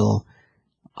in the middle,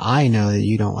 I know that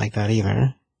you don't like that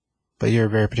either. But you're a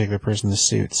very particular person to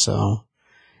suit, so.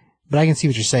 But I can see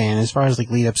what you're saying. As far as like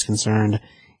lead-up's concerned,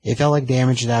 it felt like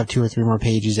Damage should have 2 or 3 more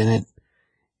pages in it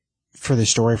for the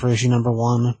story for issue number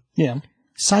 1. Yeah.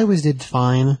 Sideways did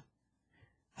fine.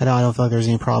 I don't feel like there's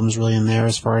any problems really in there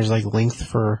as far as like length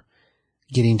for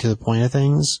getting to the point of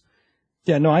things.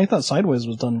 Yeah, no, I thought Sideways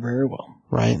was done very well.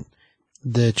 Right.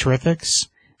 The Terrifics,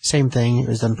 same thing. It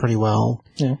was done pretty well.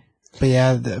 Yeah. But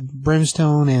yeah, the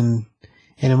Brimstone and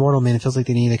Immortal Men, it feels like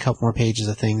they need a couple more pages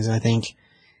of things. And I think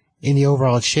in the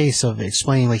overall chase of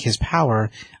explaining like his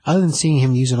power, other than seeing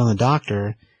him use it on the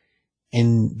Doctor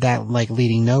and that like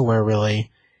leading nowhere really,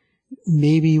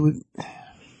 maybe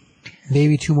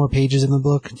 2 more pages in the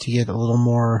book to get a little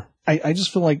more. I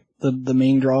just feel like the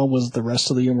main draw was the rest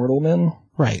of the Immortal Men.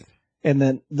 Right. And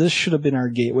then this should have been our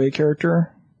gateway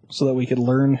character, so that we could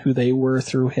learn who they were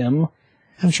through him.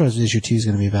 I'm sure that's what issue 2 is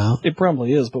going to be about. It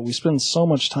probably is, but we spend so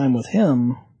much time with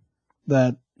him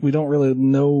that we don't really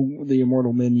know the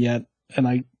Immortal Men yet. And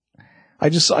I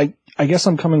guess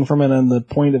I'm coming from it on the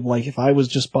point of like, if I was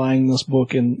just buying this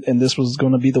book and this was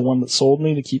going to be the one that sold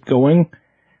me to keep going,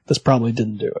 this probably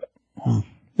didn't do it.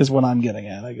 Is what I'm getting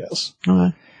at, I guess.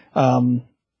 Okay.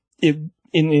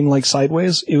 In like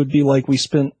Sideways, it would be like we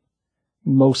spent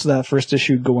most of that first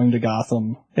issue going to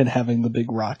Gotham and having the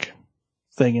big rock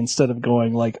thing instead of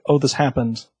going like, oh, this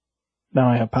happened, now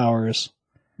I have powers,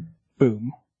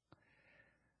 boom.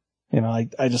 You know, I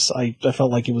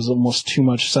felt like it was almost too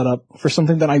much setup for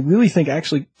something that I really think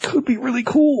actually could be really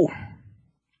cool.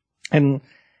 And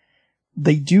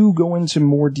they do go into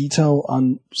more detail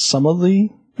on some of the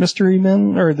mystery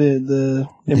men, or the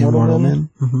Immortal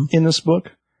Men in this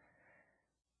book.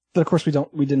 That of course we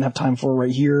didn't have time for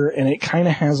right here, and it kind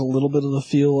of has a little bit of the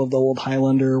feel of the old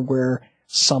Highlander, where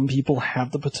some people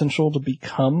have the potential to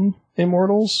become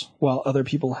immortals, while other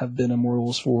people have been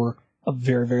immortals for a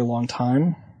very, very long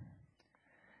time.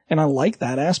 And I like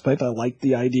that aspect. I like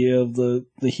the idea of the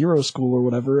hero school or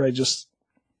whatever. I just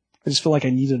feel like I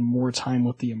needed more time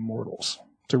with the immortals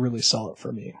to really sell it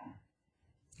for me.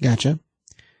 Gotcha.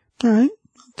 All right.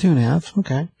 2.5.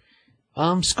 Okay.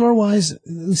 Score-wise,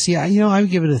 let's see, I would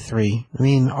give it a 3. I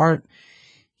mean, art,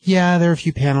 yeah, there are a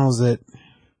few panels that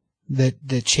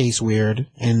chase weird,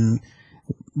 and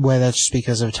whether that's just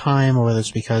because of time or whether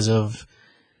it's because of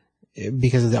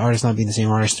because of the artist not being the same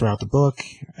artist throughout the book.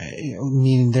 I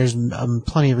mean, there's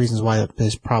plenty of reasons why that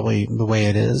is probably the way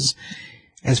it is.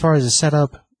 As far as the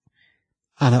setup,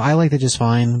 I don't know, I liked it just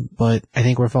fine, but I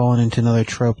think we're falling into another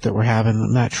trope that we're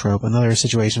having, not trope, another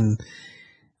situation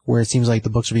where it seems like the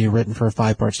books are being written for a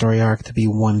 5-part story arc to be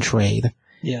one trade.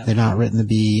 Yeah. They're not written to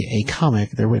be a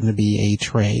comic, they're written to be a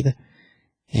trade.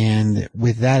 And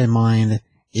with that in mind,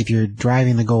 if you're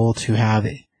driving the goal to have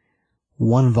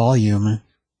one volume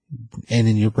and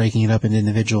then you're breaking it up into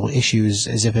individual issues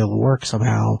as if it'll work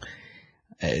somehow,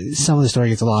 some of the story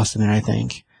gets lost in there, I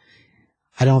think.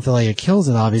 I don't feel like it kills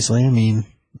it, obviously. I mean,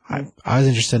 I was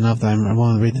interested enough that I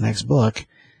wanted to read the next book,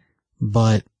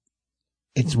 but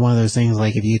it's one of those things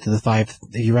like if you get to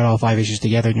if you read all 5 issues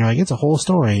together and you're like, it's a whole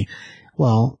story,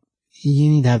 well, you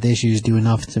need to have the issues do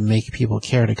enough to make people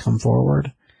care to come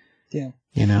forward. Yeah.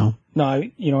 You know? No,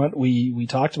 you know what? We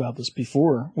talked about this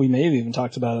before. We may have even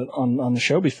talked about it on the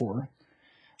show before.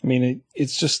 I mean,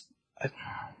 it's just,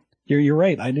 you're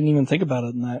right. I didn't even think about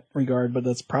it in that regard, but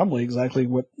that's probably exactly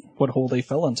what hole they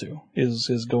fell into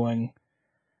is going,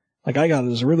 like, I got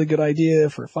this really good idea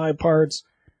for 5 parts,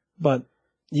 but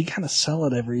you kind of sell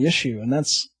it every issue, and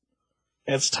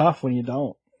it's tough when you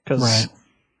don't, because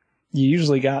you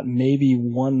usually got maybe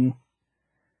one.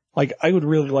 Like, I would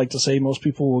really like to say most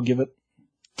people will give it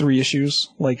 3 issues,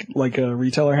 like a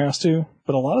retailer has to,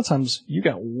 but a lot of times you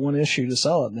got 1 issue to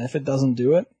sell it, and if it doesn't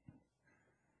do it.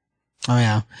 Oh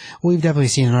yeah. We've definitely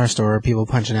seen in our store people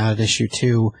punching out at issue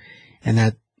 2, and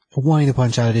that wanting to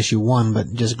punch out at issue 1,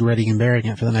 but just gritting and bearing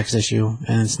it for the next issue.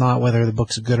 And it's not whether the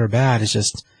book's good or bad, it's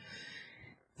just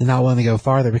they're not willing to go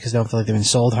farther because they don't feel like they've been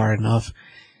sold hard enough.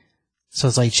 So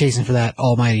it's like chasing for that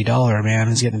almighty dollar, man.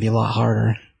 It's getting to be a lot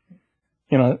harder.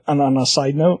 You know, on a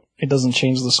side note, it doesn't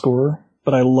change the score,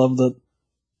 but I love that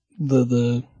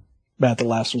the Bat That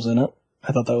Laughs was in it.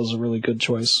 I thought that was a really good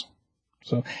choice.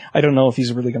 So I don't know if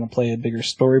he's really going to play a bigger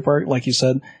story part. Like you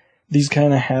said, these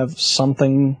kind of have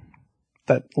something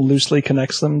that loosely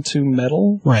connects them to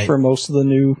metal for most of the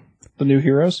new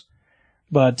heroes,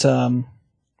 but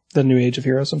the new age of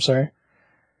heroes. I'm sorry,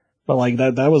 but like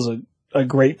that was a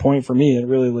great point for me. It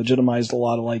really legitimized a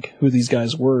lot of like who these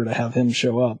guys were to have him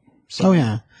show up. So. Oh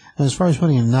yeah, and as far as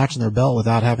putting a notch in their belt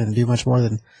without having to do much more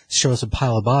than show us a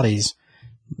pile of bodies,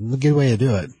 a good way to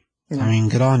do it. I mean,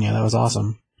 good on you. That was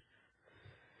awesome.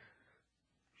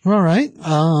 All right.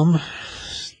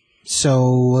 So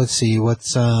let's see.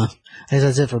 What's I guess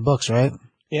that's it for books, right?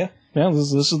 Yeah. Yeah.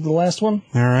 This is the last one.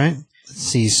 All right. Let's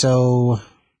see. So,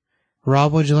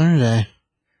 Rob, what'd you learn today?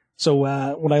 So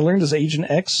what I learned is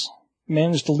Agent X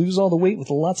managed to lose all the weight with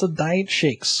lots of diet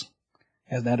shakes.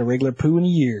 Hasn't had a regular poo in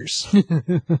years.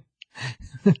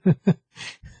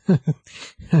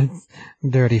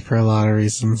 Dirty for a lot of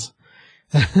reasons.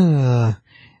 But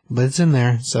it's in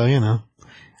there, so you know.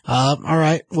 All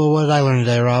right. Well, what did I learn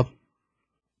today, Rob?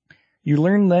 You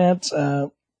learned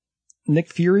that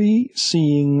Nick Fury,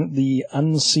 seeing the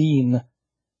unseen,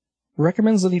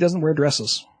 recommends that he doesn't wear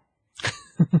dresses.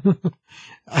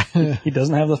 He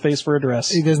doesn't have the face for a dress.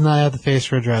 He does not have the face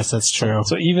for a dress, that's true.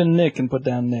 So even Nick can put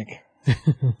down Nick.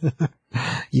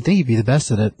 You think he'd be the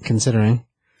best at it, considering.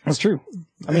 That's true.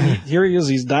 I mean, here he is,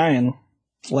 he's dying.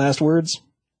 Last words,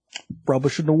 probably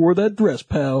shouldn't have wore that dress,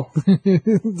 pal.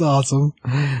 It's awesome.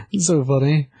 It's so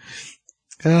funny.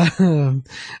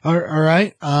 All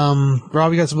right.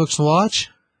 Rob, you got some books to watch?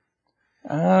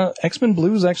 X-Men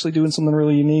Blue is actually doing something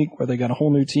really unique where they got a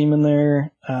whole new team in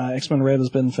there. X-Men Red has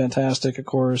been fantastic, of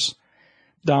course.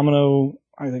 Domino,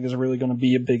 I think, is really going to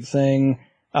be a big thing.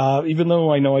 Even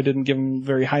though I know I didn't give them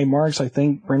very high marks, I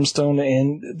think Brimstone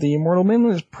and the Immortal Men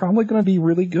is probably going to be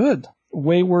really good.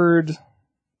 Wayward,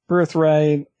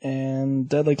 Birthright, and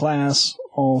Deadly Class,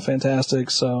 all fantastic.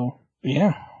 So,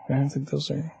 yeah, I think those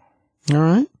are all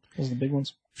right. Those are the big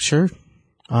ones. Sure.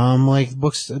 Like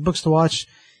books to watch.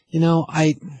 You know,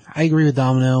 I agree with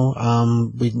Domino.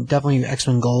 We definitely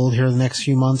X-Men Gold here in the next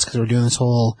few months because we're doing this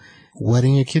whole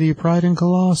Wedding of Kitty Pryde in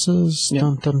Colossus. Yep.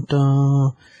 Dun, dun,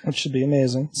 dun. That should be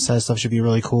amazing. So that stuff should be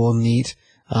really cool and neat.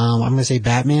 I'm going to say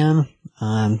Batman,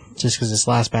 just because this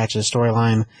last batch of the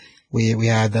storyline, we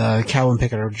had Catwoman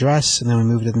pick out her dress, and then we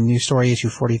moved to the new story, issue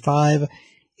 45. It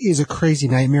is a crazy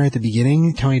nightmare at the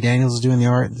beginning. Tony Daniels is doing the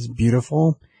art. It's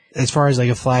beautiful. As far as like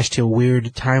a flash to a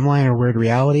weird timeline or weird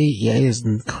reality, yeah, it is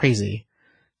crazy.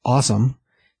 Awesome.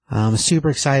 I'm super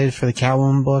excited for the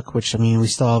Catwoman book, which, I mean, we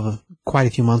still have quite a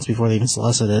few months before they even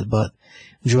solicit it, but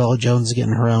Joelle Jones is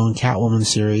getting her own Catwoman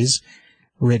series,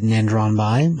 written and drawn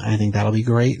by. I think that'll be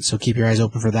great, so keep your eyes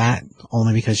open for that,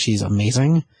 only because she's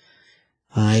amazing.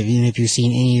 Even if you've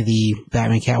seen any of the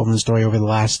Batman Catwoman story over the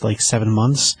last, 7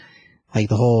 months, Like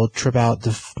the whole trip out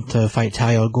to fight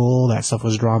Talia al Ghul, that stuff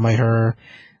was drawn by her.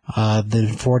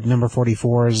 The number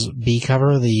 44's B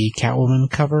cover, the Catwoman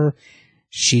cover,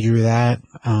 she drew that.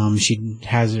 She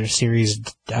has her series,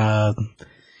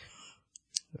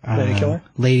 Lady Killer?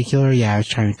 Lady Killer, yeah, I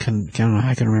was I don't know how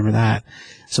I can remember that.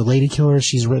 So Lady Killer,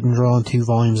 she's written, drawn 2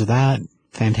 volumes of that.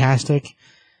 Fantastic.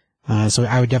 So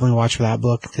I would definitely watch for that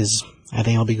book, because I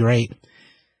think it'll be great.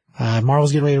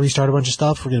 Marvel's getting ready to restart a bunch of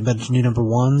stuff. We're getting a bunch of new number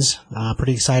 1s.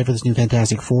 Pretty excited for this new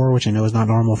Fantastic Four, which I know is not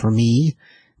normal for me.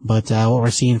 But what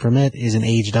we're seeing from it is an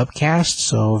aged up cast.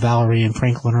 So Valerie and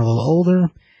Franklin are a little older.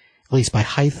 At least by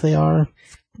height they are.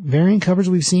 Variant covers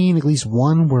we've seen, at least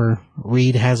one where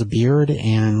Reed has a beard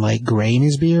and like gray in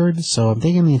his beard. So I'm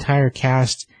thinking the entire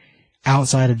cast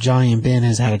outside of Johnny and Ben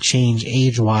has had a change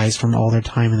age-wise from all their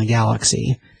time in the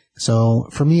galaxy. So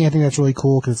for me, I think that's really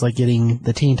cool because it's like getting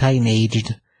the Teen Titan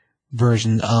aged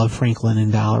version of Franklin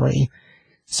and Valerie.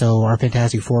 So our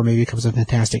Fantastic Four maybe becomes a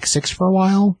Fantastic Six for a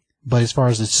while. But as far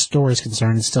as the story is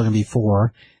concerned, it's still going to be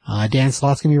 4. Dan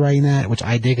Slott's going to be writing that, which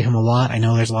I dig him a lot. I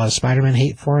know there's a lot of Spider-Man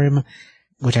hate for him,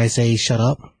 which I say shut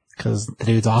up, because the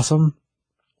dude's awesome.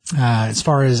 As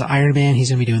far as Iron Man, he's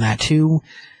going to be doing that too.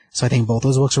 So I think both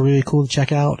those books are really cool to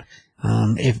check out.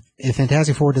 If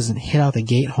Fantastic Four doesn't hit out the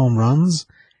gate home runs,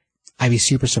 I'd be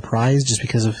super surprised just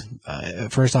because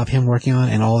of, first off, him working on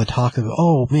it and all the talk of,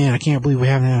 oh man, I can't believe we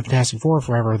haven't had Fantastic Four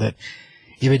forever, that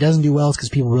if it doesn't do well, it's because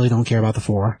people really don't care about the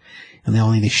 4, and they all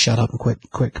need to shut up and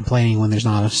quit complaining when there's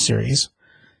not a series.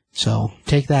 So,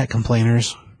 take that,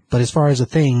 complainers. But as far as the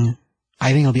Thing,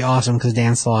 I think it'll be awesome because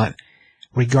Dan Slott,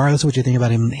 regardless of what you think about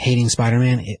him hating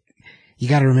Spider-Man, you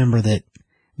gotta remember that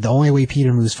the only way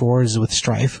Peter moves forward is with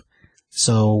Strife.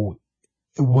 So,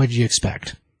 what'd you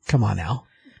expect? Come on now.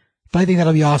 But I think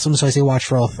that'll be awesome, so I say watch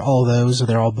for all those.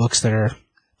 They're all books that are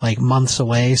like months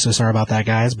away, so sorry about that,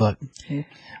 guys, but...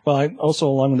 Well, also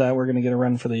along with that, we're going to get a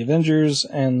run for the Avengers,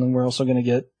 and then we're also going to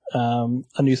get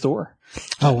a new Thor.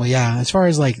 Oh, well, yeah. As far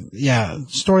as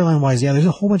storyline-wise, yeah, there's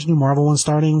a whole bunch of new Marvel ones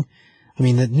starting. I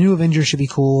mean, the new Avengers should be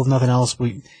cool. If nothing else,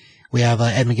 we have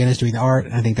Ed McGuinness doing the art.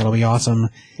 I think that'll be awesome.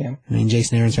 Yeah. I mean,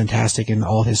 Jason Aaron's fantastic, and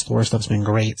all his Thor stuff's been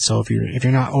great. So if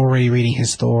you're not already reading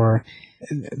his Thor,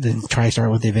 then try to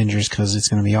start with the Avengers because it's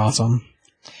going to be awesome.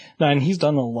 No, and he's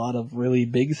done a lot of really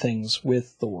big things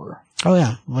with Thor. Oh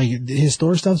yeah, like his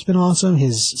Thor stuff's been awesome.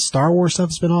 His Star Wars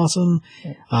stuff's been awesome.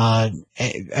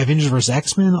 Avengers vs.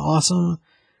 X-Men, awesome.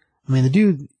 I mean, the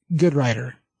dude, good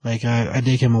writer. Like I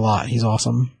dig him a lot. He's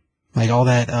awesome. Like all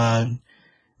that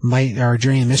our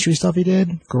Journey and Mystery stuff he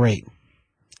did, great.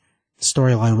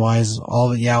 Storyline wise,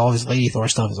 all his Lady Thor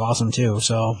stuff is awesome too.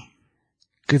 So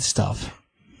good stuff.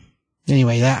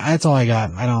 Anyway, that's all I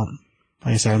got.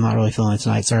 Like I said, I'm not really feeling it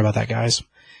tonight. Sorry about that, guys.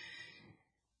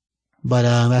 But,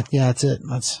 that's it.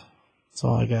 That's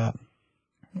all I got.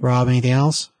 Rob, anything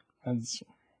else? That's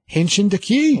Henshin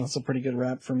Taki! a pretty good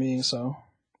wrap for me, so.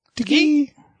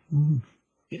 Taki!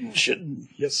 Henshin,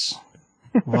 yes.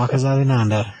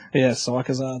 Wakazadananda. Yes,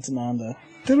 Wakaza Tananda.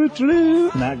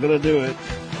 Not Not gonna do it.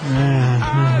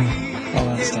 All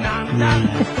that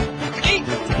stuff.